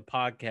start of the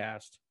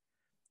podcast,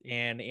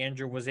 and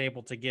Andrew was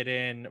able to get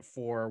in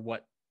for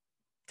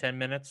 10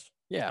 minutes?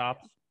 Yeah.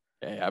 Tops?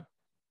 Yeah.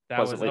 That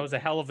was a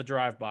hell of a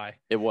drive by.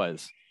 It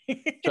was.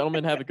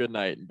 Gentlemen, have a good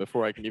night. And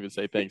before I can even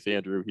say thanks,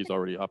 Andrew, he's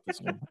already off the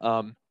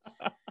Zoom.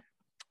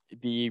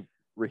 The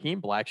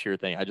Raheem Blackshear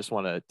thing, I just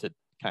wanted to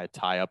kind of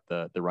tie up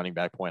the running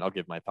back point. I'll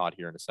give my thought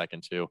here in a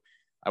second too.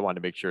 I wanted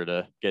to make sure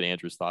to get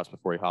Andrew's thoughts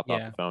before he hopped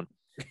off the phone.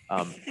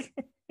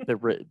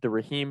 The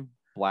Raheem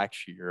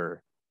Blackshear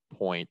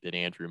point that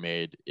Andrew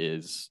made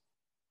is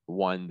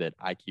one that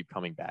I keep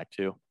coming back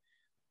to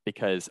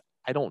because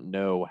I don't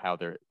know how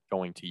they're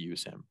going to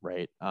use him,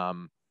 right?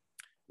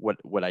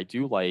 What I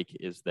do like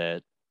is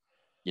that,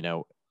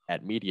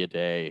 at media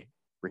day,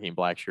 Raheem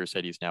Blackshear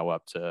said he's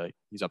up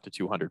to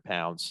 200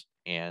 pounds,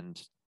 and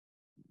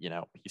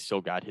he's still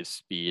got his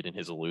speed and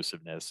his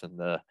elusiveness, and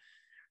the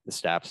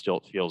staff still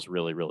feels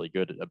really, really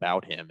good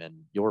about him.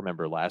 And you'll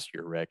remember last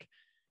year, Rick,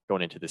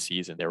 going into the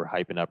season, they were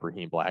hyping up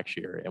Raheem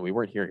Blackshear, and we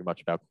weren't hearing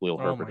much about Khalil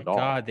Herbert at all. Oh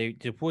my God, they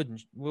just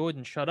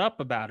wouldn't shut up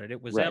about it.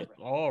 It was right.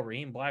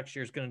 Raheem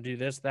Blackshear is going to do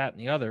this, that, and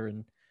the other.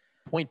 And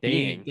point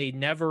being, they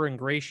never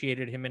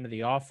ingratiated him into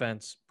the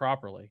offense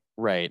properly.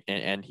 Right,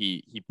 and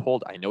he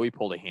pulled. I know he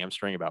pulled a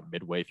hamstring about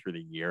midway through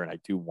the year, and I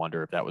do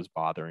wonder if that was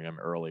bothering him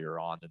earlier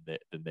on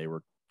than they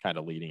were kind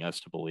of leading us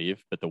to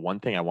believe. But the one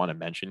thing I want to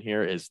mention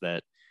here is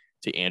that,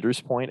 to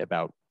Andrew's point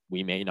about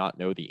we may not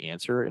know the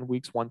answer in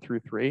weeks 1 through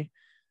 3,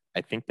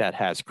 I think that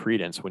has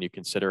credence when you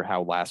consider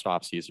how last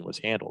offseason was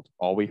handled.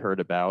 All we heard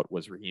about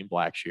was Raheem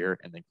Blackshear,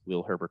 and then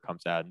Khalil Herbert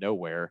comes out of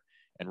nowhere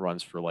and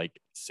runs for like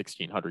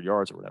 1,600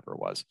 yards or whatever it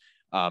was.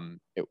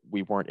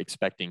 We weren't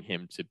expecting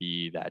him to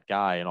be that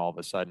guy, and all of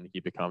a sudden he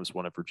becomes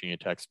one of Virginia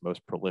Tech's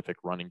most prolific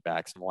running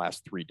backs in the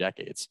last 3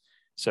 decades.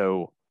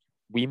 So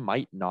we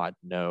might not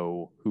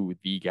know who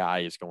the guy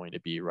is going to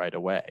be right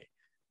away.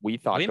 We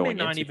thought we may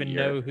not even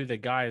know who the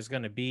guy is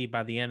going to be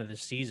by the end of the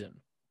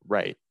season.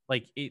 Right.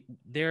 Like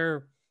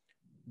their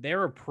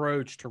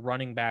approach to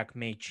running back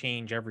may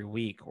change every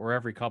week or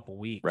every couple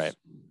weeks. Right.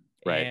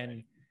 Right.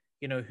 And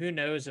who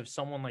knows if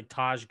someone like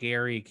Taj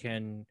Gary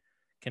can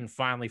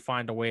finally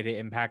find a way to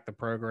impact the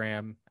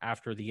program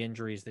after the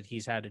injuries that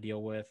he's had to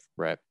deal with.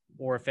 Right.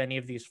 Or if any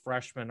of these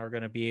freshmen are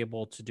going to be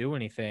able to do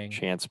anything.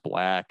 Chance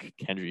Black,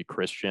 Kendry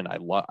Christian. I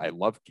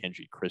love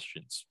Kendry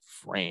Christian's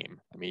frame.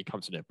 I mean, he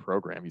comes into a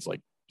program, he's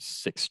like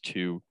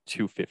 6'2",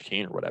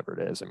 215 or whatever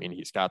it is. I mean,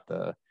 he's got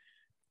the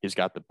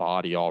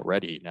body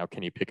already. Now,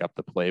 can he pick up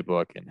the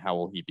playbook, and how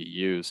will he be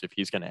used? If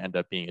he's going to end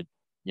up being a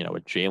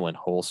Jalen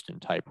Holston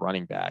type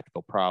running back,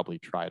 they'll probably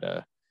try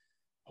to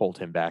hold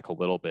him back a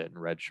little bit and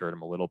redshirt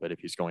him a little bit if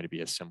he's going to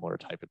be a similar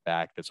type of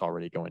back that's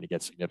already going to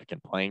get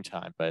significant playing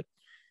time. But,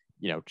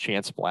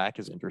 Chance Black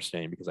is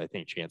interesting because I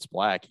think Chance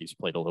Black, he's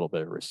played a little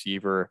bit of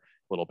receiver,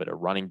 a little bit of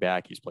running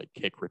back. He's played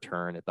kick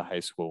return at the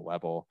high school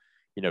level.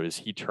 Does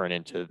he turn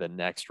into the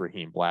next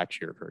Raheem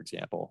Blackshear, for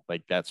example?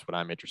 Like, that's what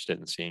I'm interested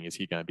in seeing. Is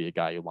he going to be a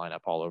guy you line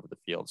up all over the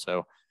field?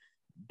 So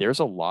there's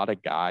a lot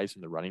of guys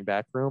in the running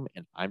back room,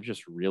 and I'm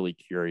just really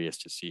curious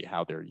to see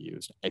how they're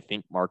used. I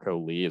think Marco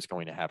Lee is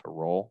going to have a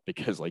role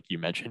because, like you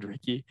mentioned,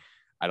 Ricky,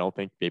 I don't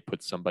think they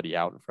put somebody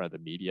out in front of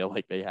the media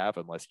like they have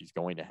unless he's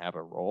going to have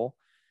a role.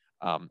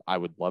 I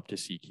would love to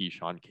see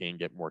Keyshawn King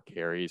get more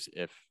carries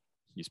if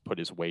he's put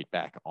his weight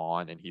back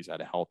on and he's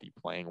at a healthy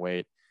playing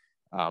weight.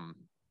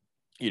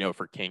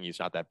 For King, he's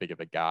not that big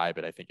of a guy,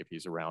 but I think if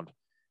he's around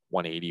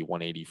 180,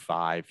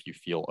 185, you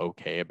feel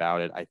okay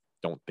about it. I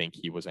don't think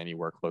he was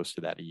anywhere close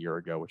to that a year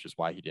ago, which is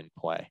why he didn't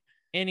play.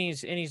 And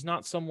he's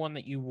not someone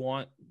that you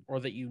want or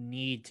that you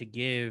need to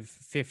give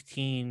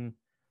 15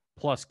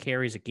 plus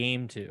carries a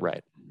game to.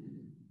 Right.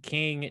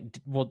 King,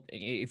 well,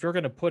 if you're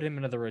going to put him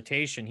into the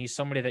rotation, he's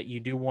somebody that you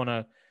do want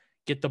to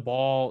get the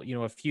ball,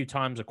 a few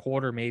times a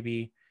quarter,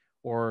 maybe,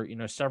 or,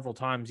 several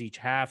times each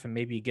half, and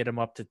maybe get him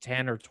up to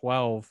 10 or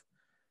 12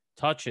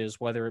 touches,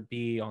 whether it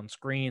be on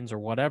screens or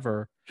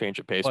whatever. Change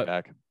of pace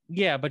back.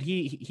 Yeah, but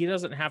he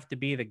doesn't have to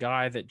be the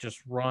guy that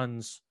just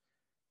runs,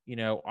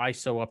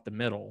 ISO up the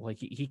middle. Like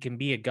he can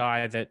be a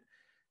guy that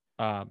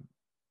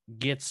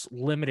gets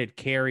limited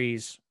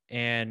carries,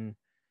 and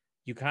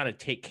you kind of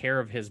take care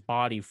of his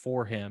body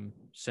for him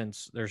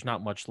since there's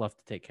not much left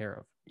to take care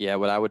of. Yeah,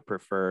 what I would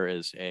prefer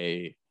is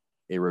a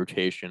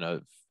rotation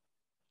of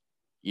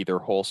either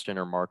Holston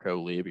or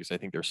Marco Lee, because I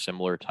think they're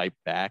similar type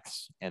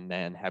backs, and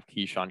then have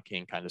Keyshawn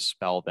King kind of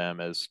spell them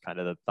as kind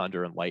of the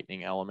thunder and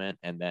lightning element.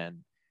 And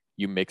then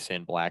you mix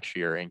in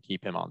Blackshear and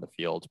keep him on the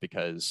field,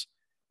 because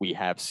we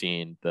have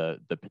seen the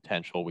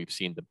potential. We've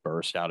seen the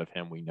burst out of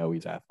him. We know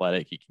he's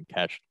athletic. He can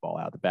catch the ball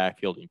out of the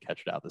backfield. He can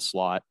catch it out of the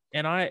slot.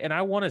 And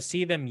I want to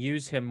see them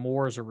use him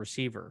more as a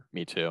receiver.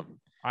 Me too.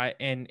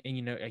 And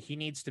he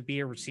needs to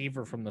be a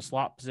receiver from the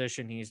slot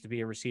position. He needs to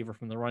be a receiver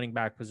from the running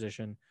back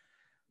position.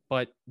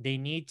 But they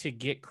need to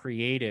get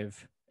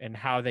creative and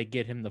how they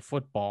get him the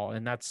football.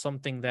 And that's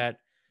something that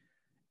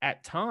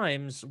at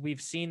times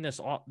we've seen this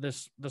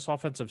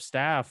offensive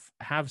staff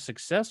have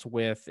success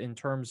with in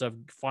terms of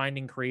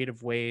finding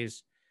creative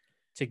ways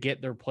to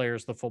get their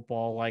players the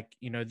football, like,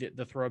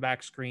 the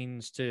throwback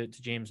screens to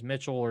James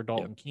Mitchell or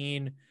Dalton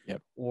Keene,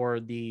 or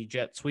the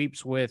jet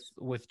sweeps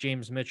with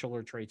James Mitchell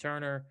or Trey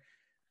Turner.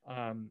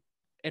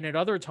 And at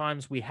other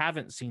times we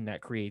haven't seen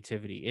that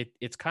creativity.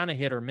 It's kind of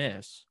hit or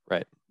miss.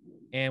 Right.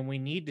 And we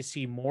need to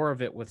see more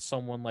of it with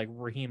someone like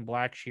Raheem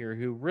Blackshear,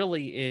 who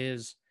really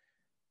is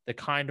the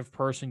kind of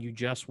person you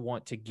just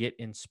want to get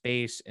in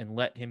space and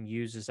let him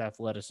use his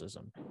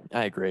athleticism.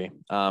 I agree.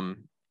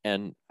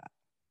 And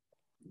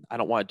I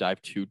don't want to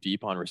dive too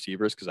deep on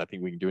receivers because I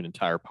think we can do an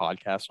entire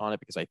podcast on it,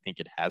 because I think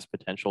it has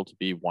potential to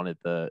be one of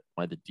the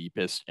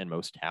deepest and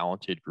most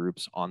talented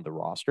groups on the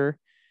roster.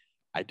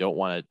 I don't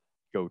want to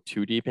go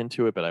too deep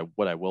into it, but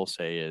what I will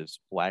say is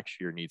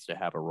Blackshear needs to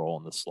have a role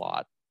in the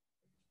slot.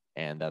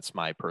 And that's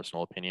my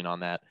personal opinion on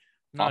that.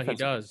 No, he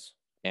does.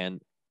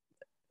 And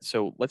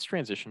so let's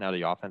transition now to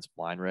the offensive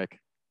line, Rick.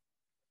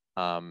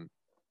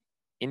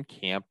 In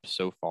camp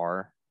so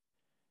far,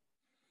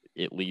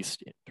 at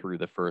least through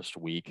the first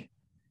week,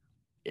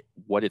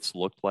 what it's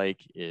looked like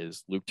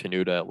is Luke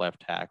Tenuta at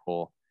left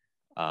tackle,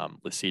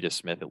 Lecitus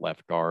Smith at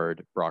left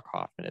guard, Brock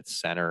Hoffman at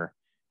center.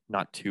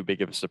 Not too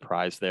big of a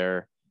surprise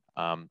there.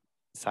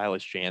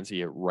 Silas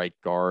Janzi at right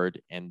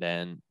guard, and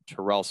then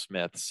Terrell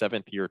Smith,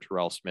 7th-year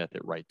Terrell Smith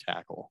at right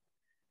tackle,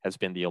 has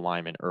been the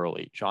alignment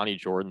early. Johnny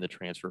Jordan, the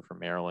transfer from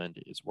Maryland,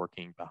 is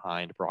working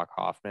behind Brock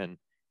Hoffman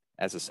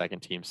as a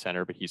second-team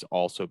center, but he's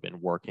also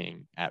been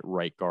working at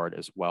right guard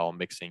as well,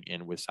 mixing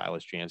in with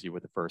Silas Janzi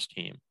with the first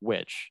team,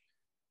 which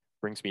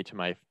brings me to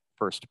my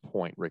first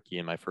point, Ricky,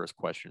 and my first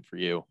question for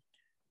you.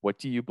 What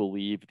do you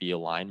believe the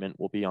alignment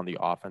will be on the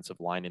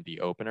offensive line in the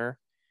opener?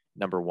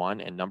 Number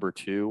one, and number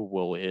two,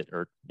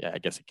 I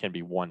guess it can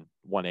be 1A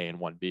and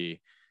 1B.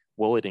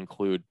 Will it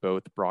include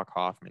both Brock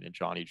Hoffman and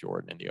Johnny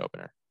Jordan in the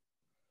opener?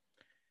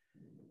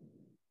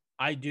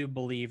 I do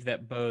believe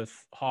that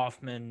both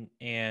Hoffman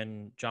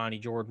and Johnny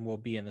Jordan will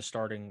be in the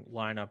starting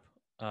lineup.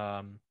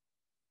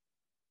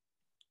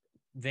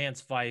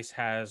 Vance Weiss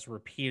has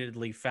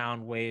repeatedly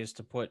found ways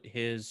to put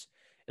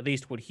at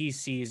least what he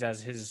sees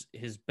as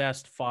his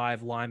best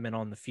 5 linemen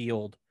on the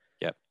field.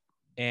 Yep.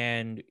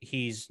 And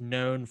he's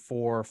known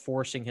for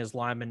forcing his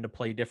linemen to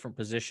play different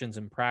positions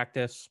in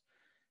practice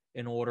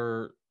in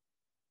order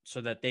so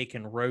that they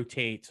can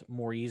rotate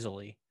more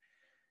easily.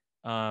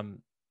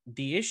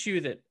 The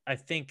issue that I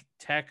think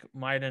Tech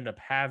might end up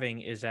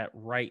having is at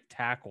right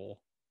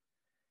tackle,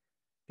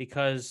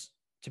 because,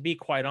 to be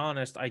quite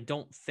honest, I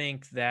don't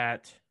think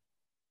that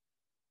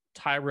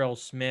Tyrell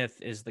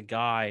Smith is the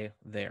guy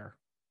there.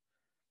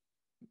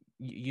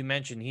 You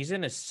mentioned he's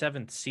in his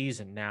 7th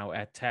season now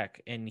at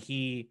Tech, and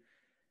he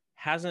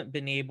hasn't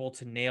been able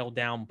to nail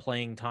down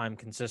playing time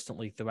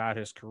consistently throughout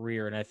his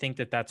career. And I think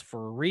that that's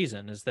for a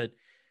reason, is that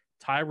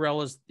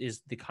Tyrell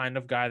is the kind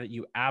of guy that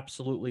you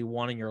absolutely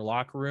want in your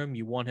locker room.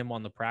 You want him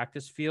on the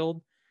practice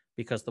field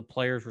because the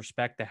players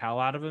respect the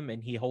hell out of him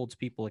and he holds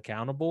people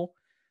accountable.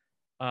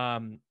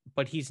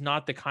 But he's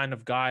not the kind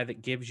of guy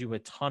that gives you a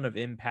ton of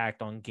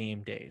impact on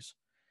game days.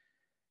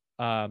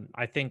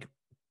 I think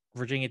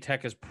Virginia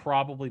Tech is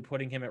probably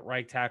putting him at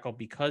right tackle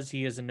because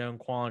he is a known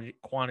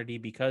quantity,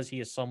 because he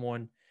is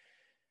someone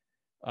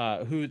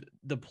who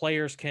the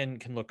players can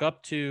look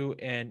up to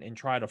and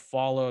try to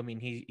follow. I mean,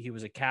 he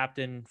was a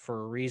captain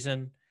for a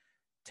reason.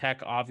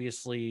 Tech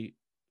obviously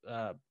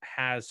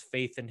has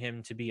faith in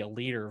him to be a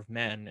leader of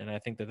men, and I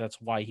think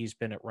that's why he's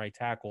been at right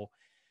tackle.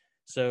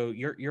 So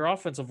your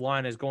offensive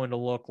line is going to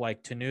look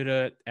like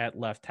Tenuta at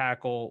left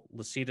tackle,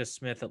 Lecitus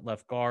Smith at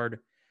left guard,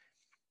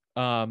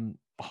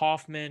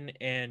 Hoffman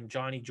and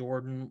Johnny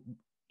Jordan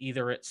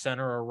either at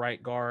center or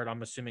right guard.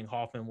 I'm assuming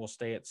Hoffman will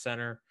stay at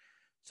center,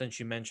 since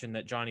you mentioned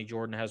that Johnny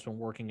Jordan has been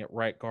working at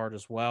right guard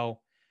as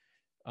well.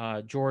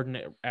 Jordan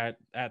at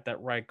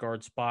that right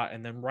guard spot.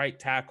 And then right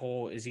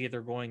tackle is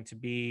either going to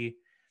be,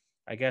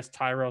 I guess,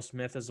 Tyrell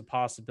Smith is a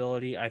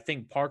possibility. I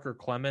think Parker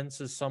Clements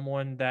is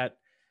someone that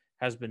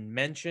has been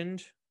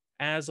mentioned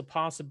as a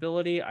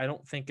possibility. I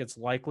don't think it's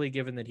likely,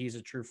 given that he's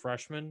a true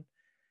freshman.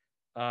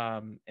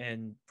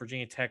 And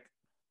Virginia Tech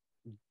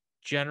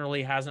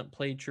generally hasn't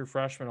played true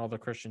freshmen, although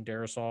Christian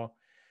Darrisaw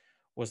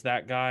was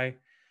that guy.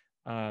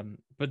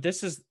 But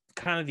this is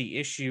kind of the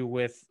issue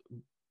with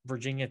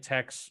Virginia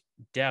Tech's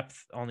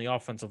depth on the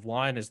offensive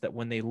line, is that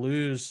when they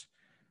lose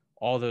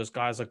all those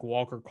guys like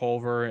Walker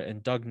Culver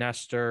and Doug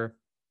Nestor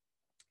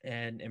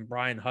and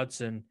Brian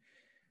Hudson,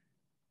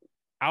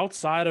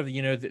 outside of,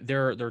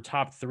 their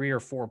top 3 or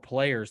 4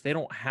 players, they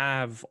don't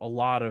have a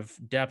lot of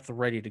depth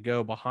ready to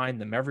go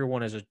behind them.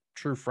 Everyone is a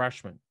true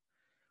freshman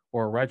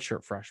or a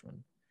redshirt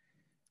freshman.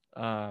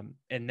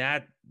 And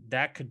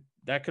that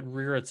could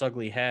rear its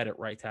ugly head at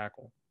right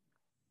tackle.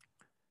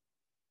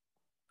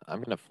 I'm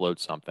going to float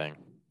something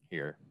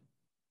here.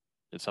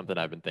 It's something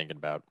I've been thinking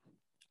about.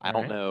 I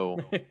don't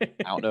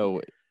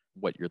know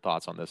what your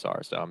thoughts on this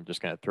are, so I'm just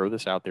going to throw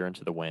this out there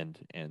into the wind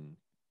and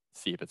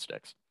see if it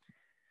sticks.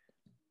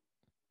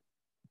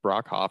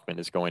 Brock Hoffman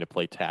is going to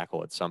play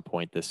tackle at some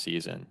point this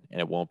season,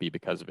 and it won't be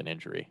because of an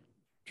injury.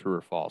 True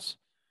or false?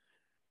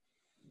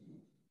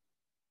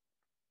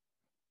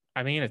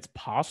 I mean, it's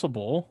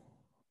possible.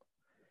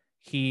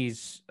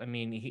 He's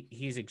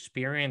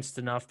experienced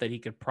enough that he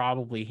could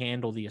probably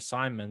handle the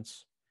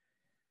assignments.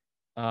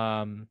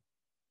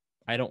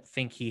 I don't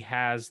think he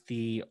has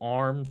the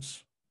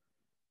arms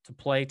to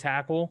play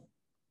tackle.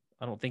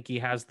 I don't think he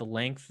has the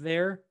length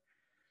there.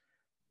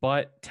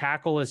 But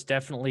tackle is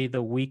definitely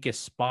the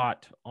weakest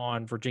spot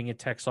on Virginia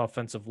Tech's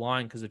offensive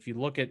line, because if you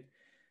look at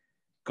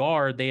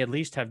guard, they at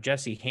least have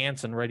Jesse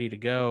Hansen ready to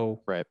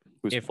go, right?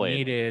 If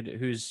needed,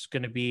 who's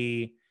going to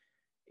be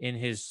in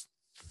his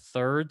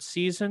third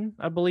season,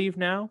 I believe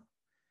now.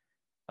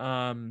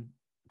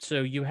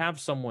 So you have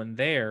someone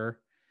there,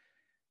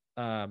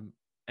 and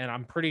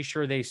I'm pretty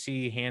sure they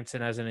see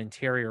Hansen as an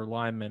interior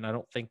lineman. I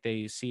don't think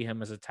they see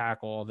him as a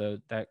tackle, although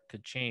that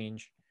could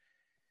change.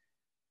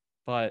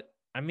 But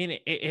I mean,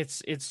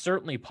 it's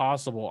certainly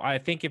possible. I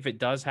think if it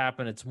does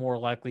happen, it's more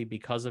likely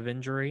because of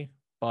injury.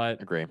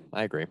 But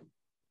I agree.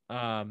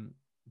 I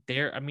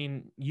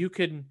mean, you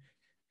could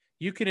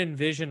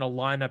envision a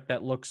lineup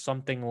that looks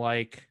something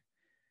like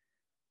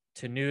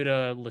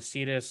Tenuta,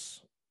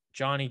 Lecitus,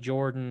 Johnny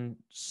Jordan,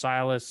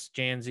 Silas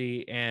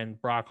Janzi, and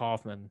Brock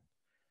Hoffman.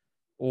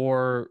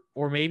 Or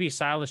maybe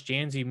Silas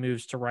Janzi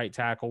moves to right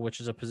tackle, which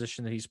is a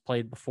position that he's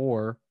played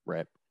before.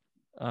 Right.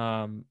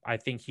 I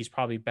think he's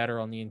probably better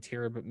on the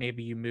interior, but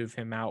maybe you move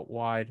him out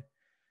wide.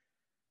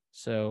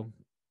 So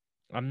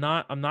I'm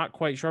not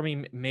quite sure. I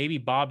mean, maybe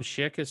Bob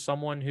Schick is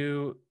someone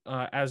who,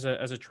 as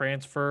a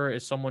transfer,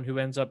 is someone who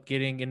ends up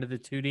getting into the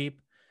two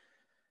deep.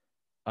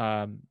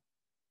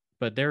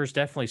 But there's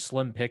definitely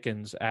slim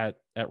pickings at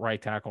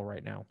right tackle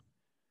right now.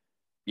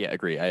 Yeah,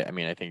 agree. I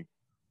mean, I think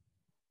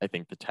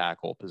the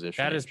tackle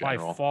position that is by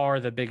far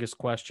the biggest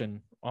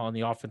question on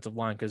the offensive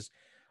line, because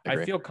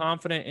I feel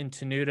confident in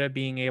Tenuta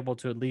being able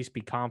to at least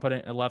be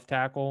competent at left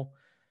tackle.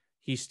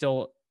 He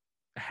still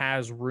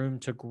has room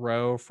to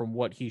grow from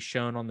what he's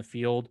shown on the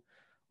field.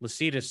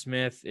 Lecitus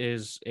Smith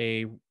is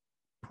a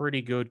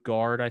pretty good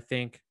guard, I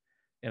think,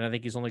 and I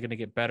think he's only going to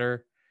get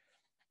better.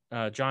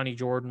 Johnny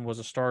Jordan was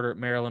a starter at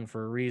Maryland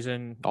for a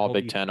reason. All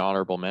Big Ten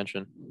honorable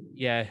mention.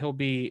 Yeah, he'll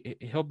be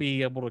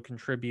able to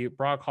contribute.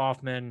 Brock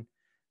Hoffman,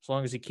 as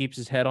long as he keeps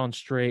his head on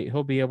straight,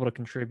 he'll be able to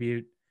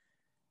contribute.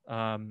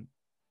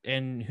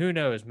 And who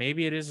knows,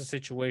 maybe it is a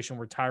situation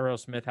where Tyrell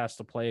Smith has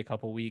to play a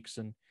couple weeks,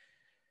 and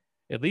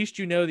at least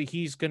you know that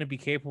he's going to be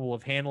capable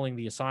of handling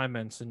the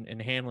assignments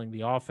and handling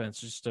the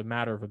offense. It's just a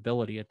matter of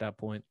ability at that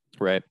point.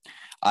 Right.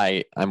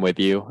 I'm with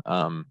you.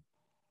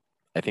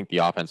 I think the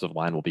offensive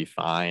line will be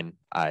fine.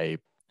 I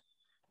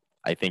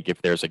think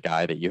if there's a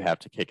guy that you have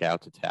to kick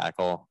out to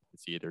tackle,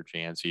 it's either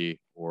Janzi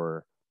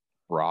or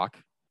Brock,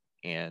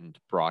 and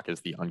Brock is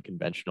the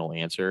unconventional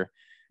answer.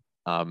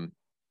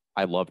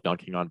 I love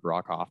dunking on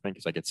Brock Hoffman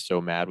because I get so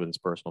mad with his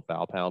personal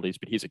foul penalties,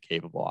 but he's a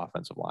capable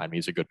offensive lineman.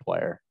 He's a good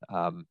player,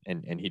 and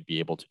he'd be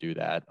able to do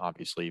that.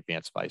 Obviously,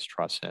 Vance Weiss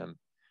trusts him.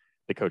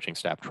 The coaching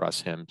staff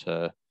trusts him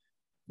to,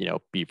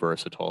 be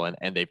versatile.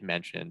 And they've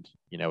mentioned,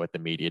 at the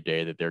media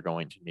day that they're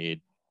going to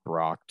need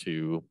Brock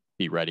to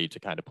be ready to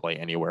kind of play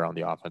anywhere on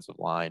the offensive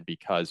line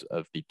because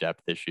of the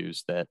depth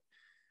issues that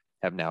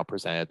have now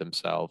presented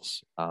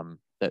themselves.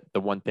 That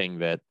the one thing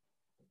that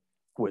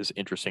was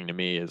interesting to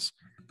me is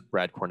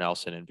Brad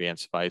Cornelsen and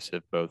Vance Weiss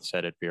have both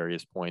said at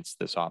various points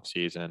this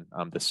offseason,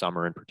 this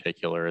summer in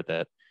particular,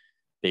 that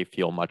they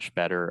feel much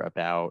better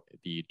about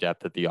the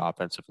depth of the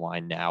offensive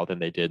line now than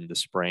they did in the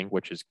spring,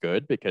 which is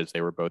good because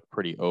they were both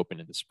pretty open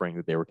in the spring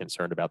that they were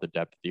concerned about the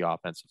depth of the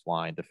offensive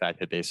line. The fact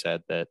that they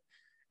said that,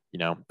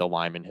 the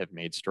linemen have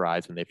made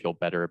strides and they feel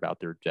better about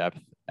their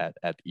depth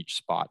at each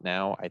spot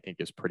now, I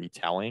think is pretty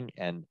telling.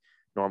 And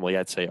normally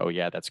I'd say, oh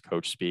yeah, that's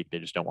coach speak. They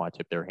just don't want to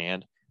tip their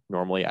hand.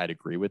 Normally I'd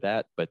agree with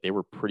that, but they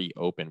were pretty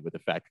open with the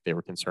fact that they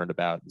were concerned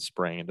about the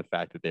spring and the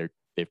fact that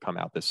they've come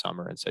out this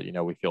summer and said,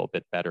 we feel a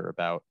bit better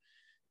about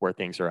where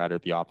things are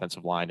at the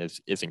offensive line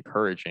is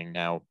encouraging.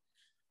 Now,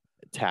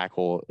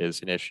 tackle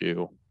is an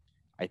issue.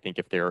 I think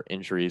if there are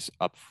injuries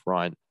up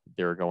front,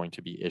 there are going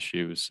to be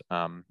issues.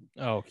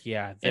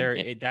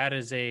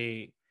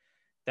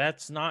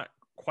 That's not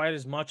quite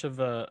as much of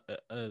a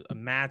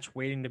match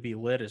waiting to be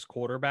lit as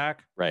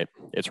quarterback. Right.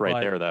 It's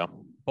right there though.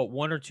 But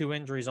one or two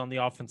injuries on the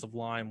offensive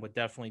line would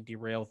definitely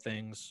derail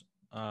things.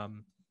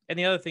 And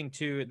the other thing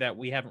too, that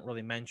we haven't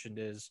really mentioned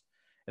is,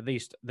 at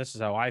least this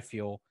is how I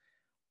feel,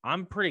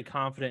 I'm pretty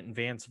confident in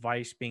Vance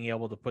Weiss being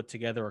able to put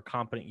together a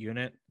competent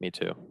unit. Me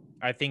too.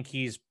 I think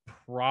he's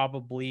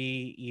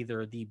probably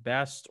either the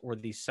best or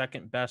the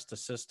second best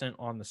assistant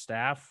on the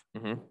staff.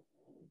 Mm-hmm.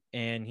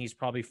 And he's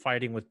probably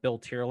fighting with Bill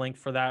Tierlink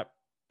for that.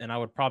 And I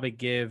would probably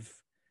give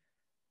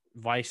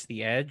Weiss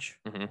the edge.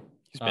 Mm-hmm.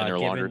 He's been there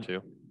longer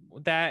too.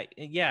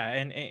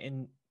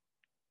 And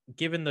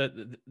given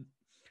the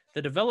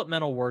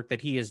developmental work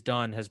that he has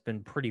done has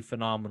been pretty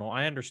phenomenal.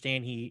 I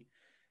understand he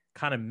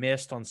kind of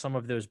missed on some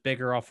of those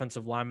bigger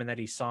offensive linemen that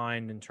he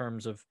signed in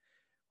terms of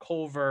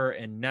Culver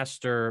and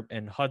Nestor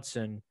and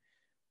Hudson,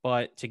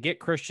 But to get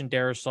Christian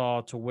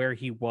Darrisaw to where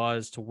he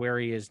was, to where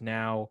he is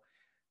now,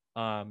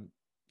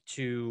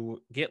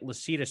 to get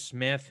Lacita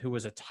Smith, who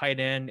was a tight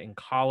end in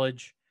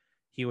college.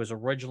 He was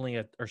originally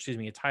a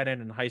tight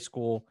end in high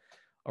school,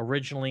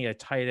 originally a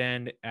tight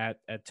end at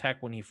Tech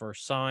when he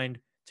first signed,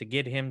 to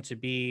get him to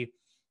be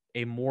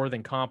a more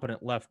than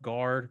competent left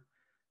guard.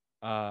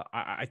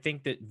 I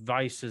think that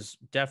Vice is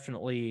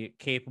definitely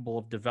capable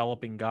of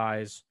developing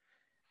guys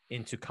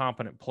into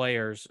competent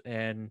players.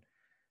 And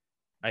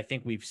I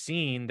think we've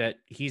seen that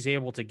he's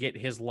able to get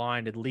his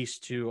line at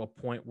least to a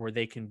point where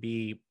they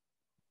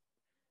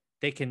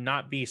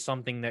cannot be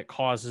something that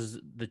causes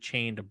the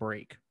chain to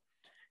break.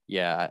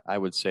 Yeah, I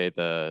would say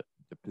the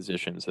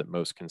positions that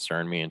most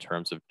concern me in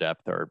terms of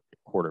depth are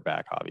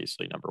quarterback,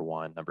 obviously, number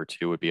one. Number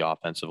two would be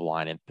offensive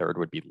line, and third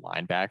would be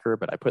linebacker.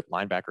 But I put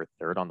linebacker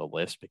third on the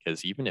list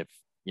because even if,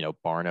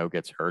 Barno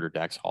gets hurt or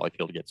Dax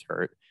Hollifield gets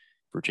hurt,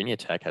 Virginia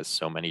Tech has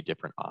so many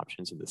different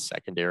options in the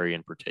secondary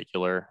in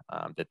particular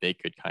that they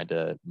could kind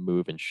of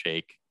move and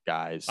shake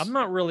guys. I'm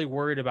not really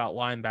worried about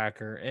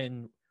linebacker,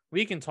 and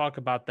we can talk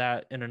about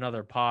that in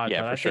another pod.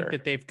 Yeah, but I sure. think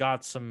that they've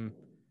got some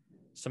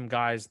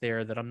guys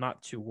there that I'm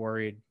not too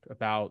worried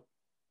about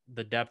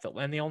the depth of,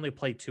 and they only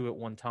play two at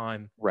one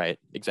time. Right,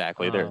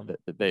 exactly.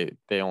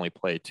 They only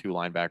play two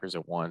linebackers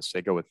at once.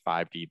 They go with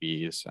 5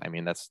 DBs. I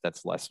mean, that's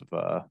less of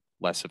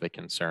a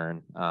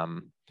concern.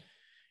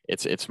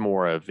 It's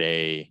more of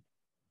a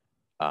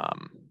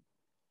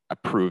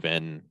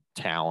proven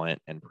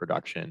talent and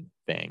production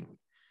thing,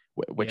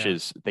 which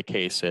is the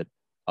case at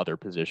other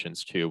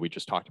positions too. We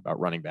just talked about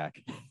running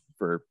back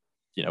for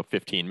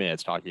 15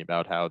 minutes, talking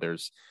about how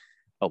there's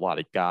a lot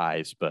of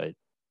guys, but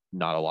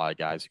not a lot of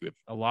guys who have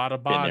a lot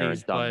of been there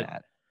bodies and done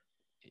that.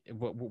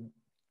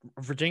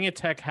 Virginia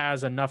Tech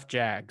has enough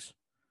Jags.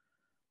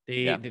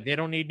 They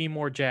don't need any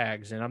more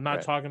Jags, and I'm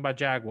not talking about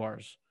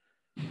Jaguars.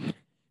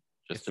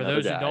 Just for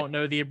those who don't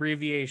know the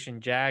abbreviation,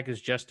 Jag is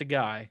just a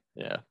guy.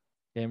 Yeah.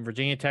 And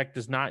Virginia Tech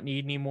does not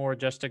need any more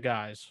just a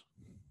guys.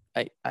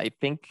 I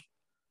think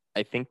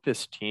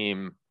this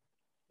team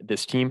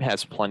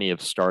has plenty of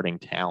starting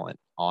talent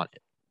on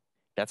it.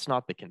 That's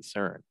not the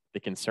concern. The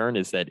concern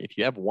is that if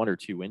you have one or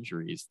two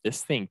injuries,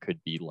 this thing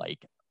could be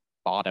like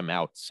bottom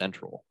out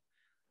central.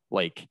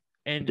 Like,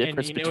 and the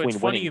difference between it's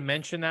funny you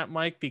mentioned that,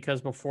 Mike,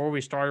 because before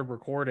we started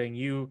recording,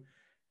 you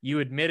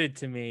admitted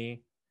to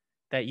me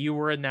that you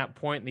were in that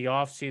point in the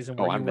offseason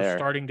where you were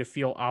starting to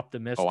feel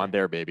optimistic. Oh, I'm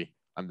there, baby.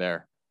 I'm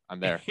there.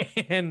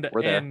 and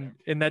we're there.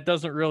 And that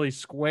doesn't really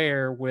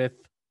square with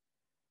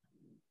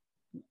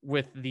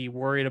the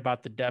worried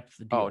about the depth of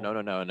the deal.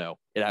 Oh, no.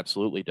 It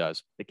absolutely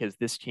does, because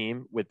this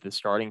team with the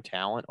starting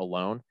talent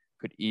alone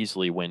could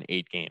easily win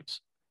 8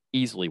 games.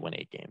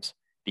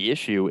 The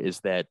issue is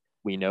that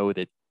we know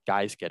that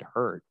guys get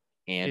hurt,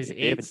 and is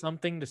 8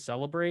 something to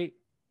celebrate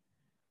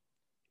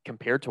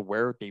compared to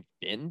where they've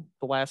been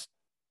the last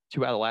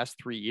 2 out of the last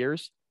 3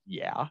 years?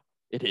 Yeah,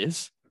 it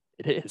is.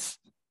 It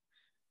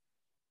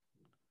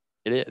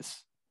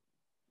is.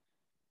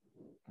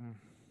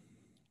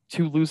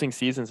 2 losing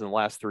seasons in the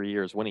last 3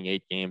 years, winning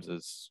 8 games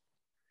is,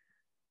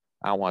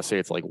 I don't want to say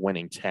it's like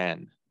winning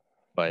 10,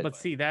 but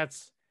see,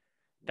 that's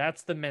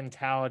the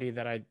mentality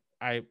that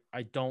I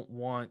don't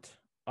want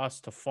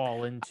us to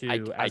fall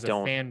into as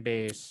a fan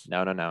base.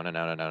 No.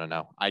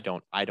 I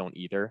don't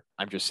either.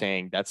 I'm just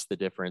saying that's the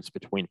difference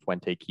between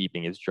Fuente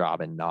keeping his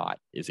job and not,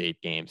 is 8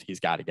 games. He's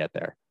got to get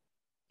there.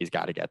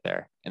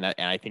 And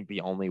I think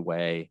the only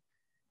way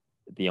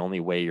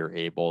you're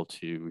able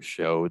to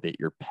show that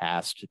you're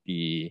past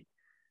the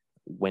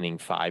winning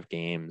 5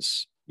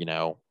 games,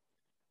 a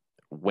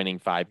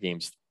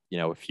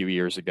few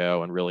years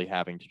ago, and really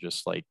having to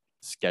just like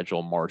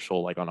schedule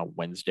Marshall like on a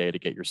Wednesday to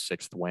get your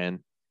 6th win,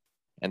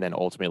 and then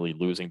ultimately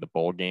losing the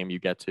bowl game you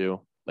get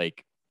to,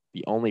 like,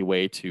 the only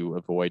way to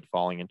avoid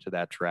falling into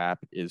that trap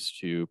is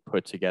to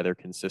put together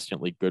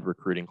consistently good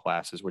recruiting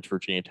classes, which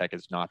Virginia Tech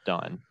has not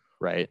done,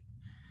 right?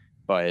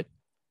 But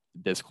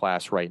this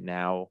class right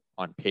now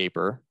on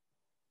paper,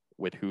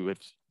 with who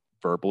is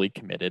verbally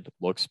committed,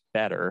 looks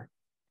better.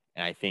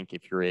 And I think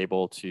if you're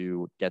able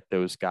to get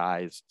those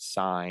guys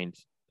signed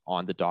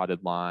on the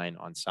dotted line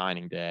on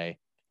signing day,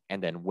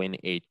 and then win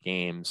 8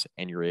 games,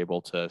 and you're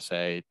able to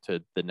say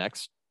to the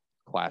next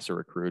class of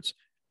recruits,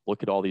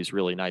 look at all these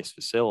really nice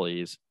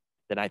facilities,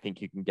 then I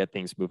think you can get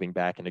things moving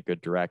back in a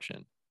good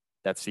direction.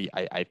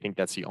 I think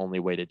that's the only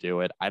way to do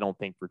it. I don't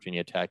think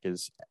Virginia Tech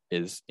is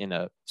in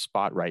a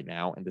spot right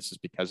now, and this is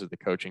because of the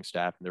coaching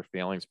staff and their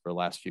failings for the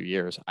last few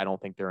years. I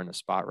don't think they're in a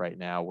spot right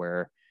now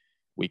where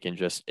we can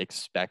just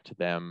expect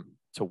them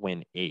to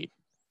win 8,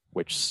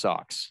 which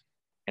sucks.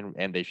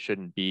 And they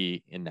shouldn't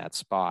be in that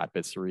spot,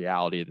 but it's the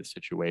reality of the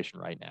situation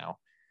right now.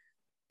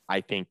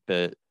 I think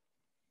that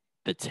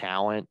the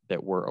talent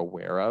that we're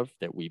aware of,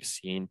 that we've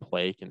seen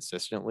play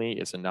consistently,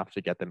 is enough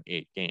to get them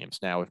 8 games.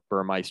 Now, if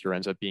Burmeister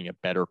ends up being a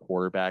better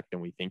quarterback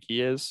than we think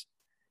he is,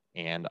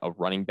 and a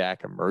running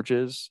back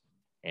emerges,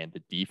 and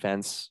the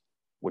defense,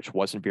 which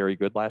wasn't very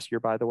good last year,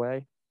 by the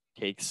way,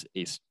 takes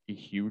a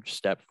huge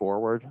step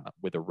forward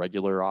with a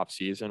regular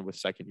offseason with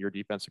second-year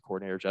defensive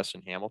coordinator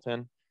Justin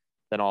Hamilton,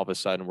 then all of a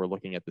sudden we're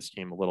looking at this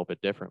team a little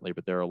bit differently.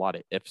 But there are a lot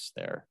of ifs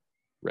there,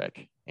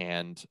 Rick.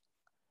 And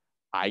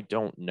I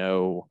don't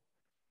know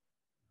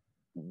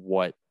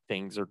what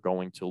things are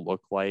going to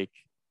look like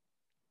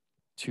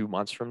 2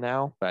 months from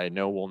now, but I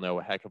know we'll know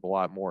a heck of a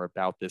lot more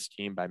about this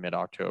team by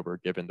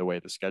mid-October, given the way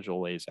the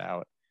schedule lays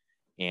out.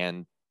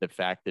 And the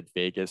fact that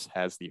Vegas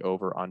has the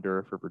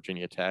over-under for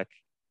Virginia Tech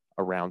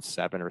around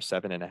 7 or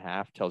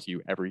 7.5 tells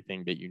you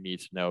everything that you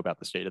need to know about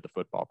the state of the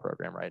football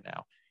program right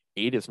now.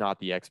 8 is not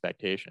the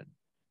expectation,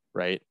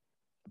 right?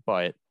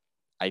 But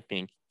I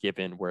think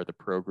given where the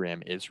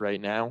program is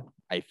right now,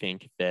 I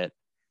think that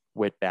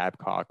Whit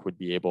Babcock would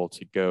be able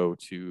to go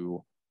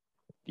to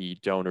the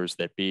donors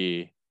that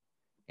be,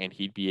 and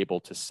he'd be able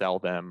to sell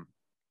them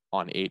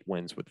on 8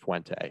 wins with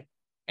Fuente.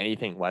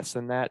 Anything less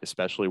than that,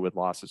 especially with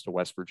losses to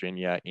West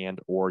Virginia and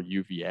or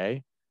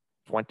UVA,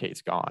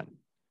 Fuente's gone.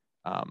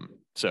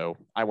 So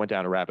I went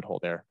down a rabbit hole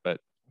there,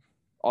 but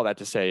all that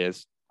to say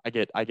is I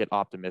get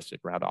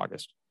optimistic around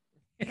August.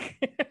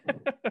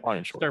 Long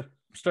and short.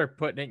 Start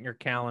putting it in your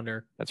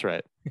calendar. That's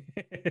right.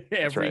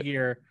 Every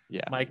year.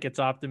 Yeah. Mike gets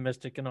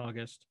optimistic in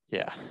August.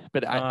 Yeah.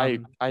 But I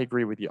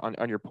agree with you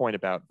on your point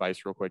about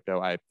Vice real quick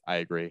though. I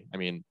agree. I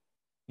mean,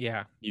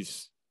 yeah,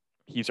 he's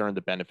earned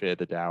the benefit of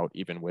the doubt,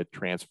 even with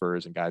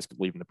transfers and guys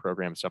leaving the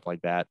program and stuff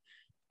like that.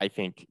 I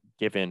think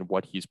given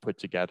what he's put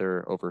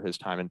together over his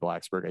time in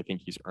Blacksburg, I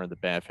think he's earned the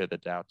benefit of the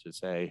doubt to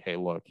say, hey,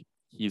 look,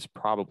 he's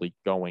probably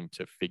going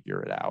to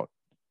figure it out.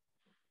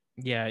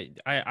 Yeah,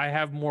 I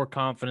have more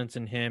confidence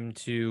in him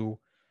to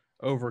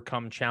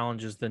overcome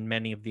challenges than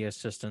many of the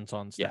assistants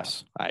on staff.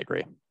 Yes, I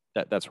agree.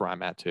 That's where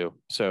I'm at too.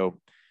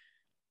 So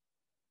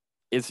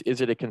is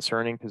it a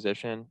concerning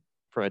position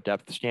from a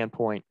depth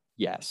standpoint?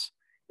 Yes.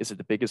 Is it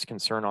the biggest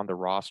concern on the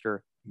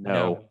roster?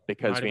 No,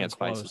 because Vance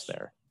Vice is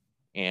there.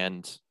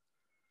 And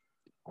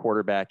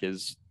quarterback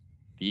is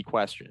the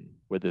question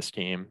with this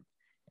team.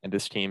 And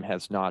this team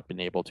has not been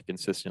able to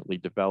consistently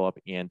develop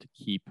and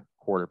keep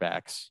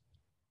quarterbacks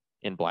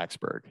in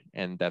Blacksburg.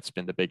 And that's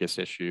been the biggest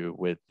issue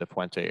with the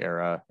Fuente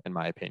era, in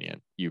my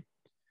opinion. You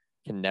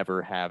can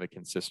never have a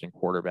consistent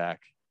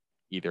quarterback,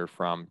 either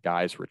from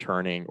guys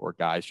returning or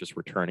guys just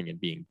returning and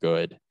being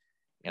good.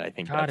 And I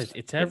think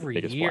it's every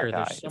year.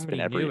 There's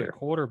somebody new at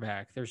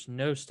quarterback. There's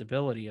no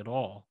stability at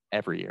all.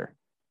 Every year.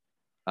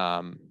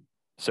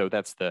 So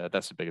that's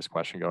the biggest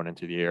question going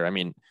into the year. I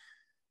mean,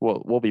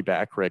 we'll be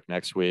back, Rick,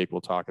 next week.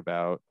 We'll talk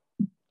about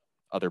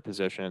other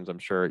positions. I'm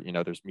sure,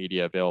 there's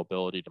media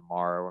availability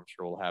tomorrow. I'm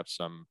sure we'll have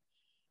some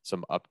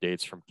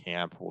updates from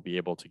camp. We'll be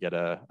able to get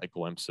a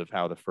glimpse of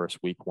how the first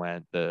week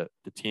went. The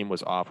team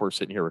was off. We're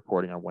sitting here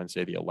recording on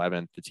Wednesday, the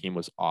 11th. The team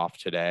was off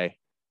today.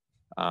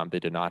 They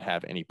did not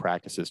have any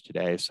practices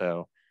today.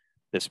 So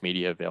this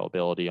media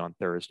availability on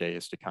Thursday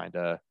is to kind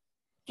of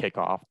kick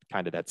off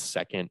kind of that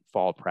second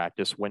fall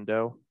practice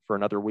window for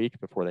another week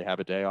before they have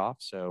a day off.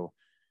 So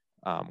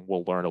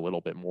we'll learn a little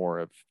bit more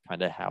of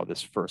kind of how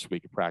this first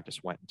week of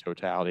practice went in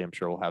totality. I'm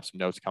sure we'll have some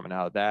notes coming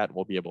out of that.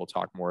 We'll be able to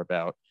talk more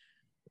about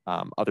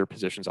other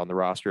positions on the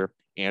roster.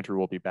 Andrew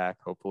will be back,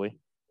 hopefully.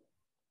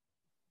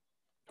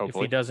 If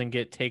he doesn't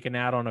get taken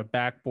out on a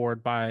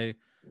backboard by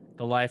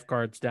the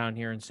lifeguards down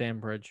here in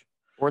Sandbridge.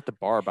 Or at the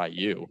bar by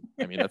you.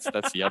 I mean,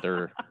 that's the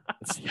other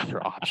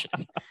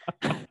option.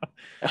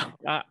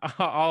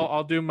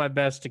 I'll do my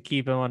best to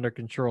keep him under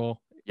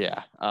control.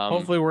 Yeah.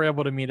 Hopefully we're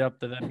able to meet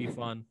up. That'd be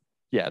fun.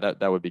 Yeah,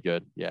 that would be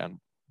good. Yeah.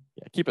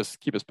 Yeah. Keep us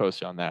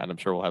posted on that. And I'm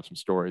sure we'll have some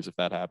stories if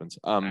that happens.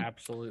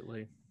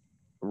 Absolutely.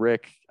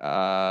 Rick,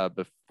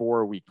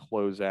 before we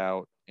close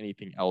out,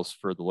 anything else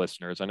for the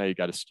listeners? I know you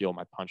got to steal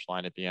my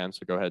punchline at the end,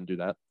 so go ahead and do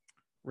that.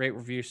 Rate,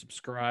 review,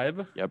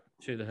 subscribe. Yep.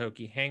 To the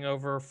Hokie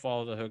Hangover.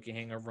 Follow the Hokie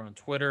Hangover on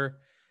Twitter.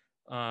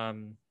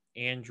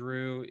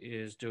 Andrew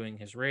is doing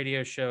his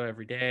radio show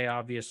every day,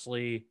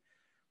 obviously,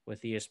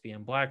 with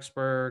ESPN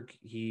Blacksburg.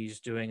 He's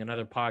doing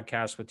another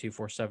podcast with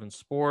 247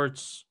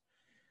 Sports.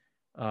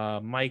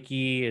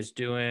 Mikey is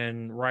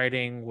doing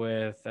writing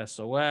with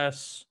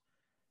SOS.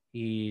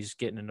 He's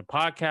getting into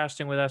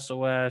podcasting with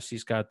SOS.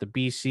 He's got the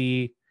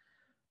BC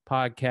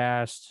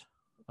podcast.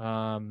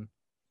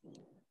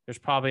 There's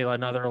probably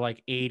another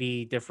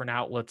 80 different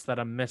outlets that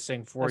I'm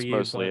missing for you.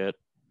 That's mostly it.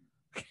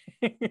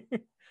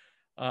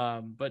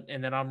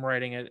 And then I'm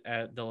writing it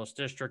at Dulles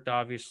District,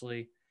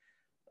 obviously.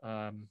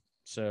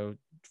 So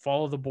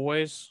follow the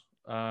boys.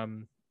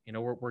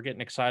 We're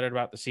getting excited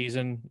about the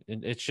season.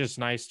 It's just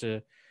nice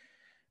to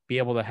be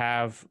able to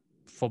have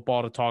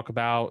football to talk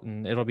about,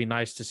 and it'll be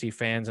nice to see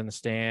fans in the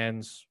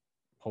stands,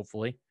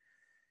 hopefully.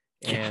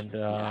 And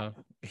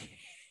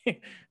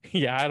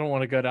yeah, I don't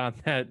want to go down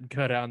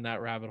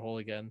that rabbit hole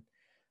again.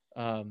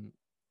 And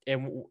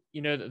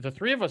the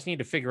three of us need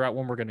to figure out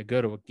when we're going to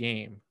go to a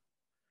game.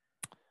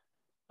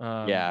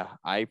 Yeah,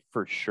 I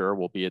for sure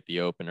will be at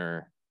the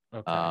opener.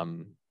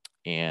 Okay.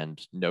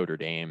 And Notre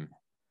Dame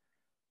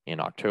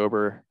in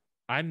October.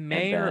 I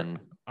may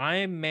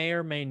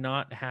or may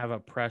not have a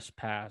press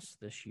pass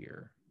this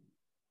year,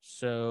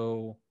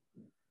 so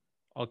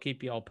I'll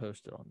keep you all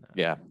posted on that.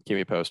 Yeah, keep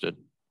me posted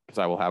because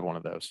I will have one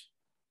of those.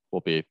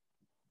 We'll be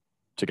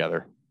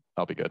together.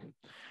 I'll be good.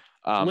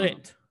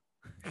 Lit.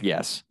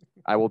 Yes,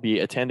 I will be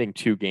attending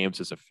 2 games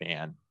as a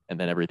fan, and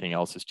then everything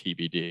else is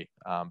TBD.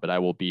 But I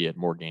will be at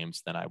more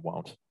games than I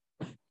won't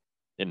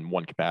in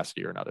one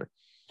capacity or another.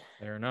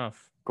 Fair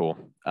enough. Cool.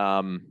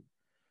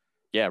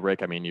 Yeah,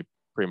 Rick, I mean, you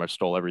pretty much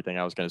stole everything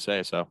I was going to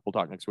say, so we'll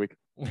talk next week.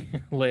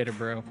 Later,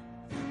 bro.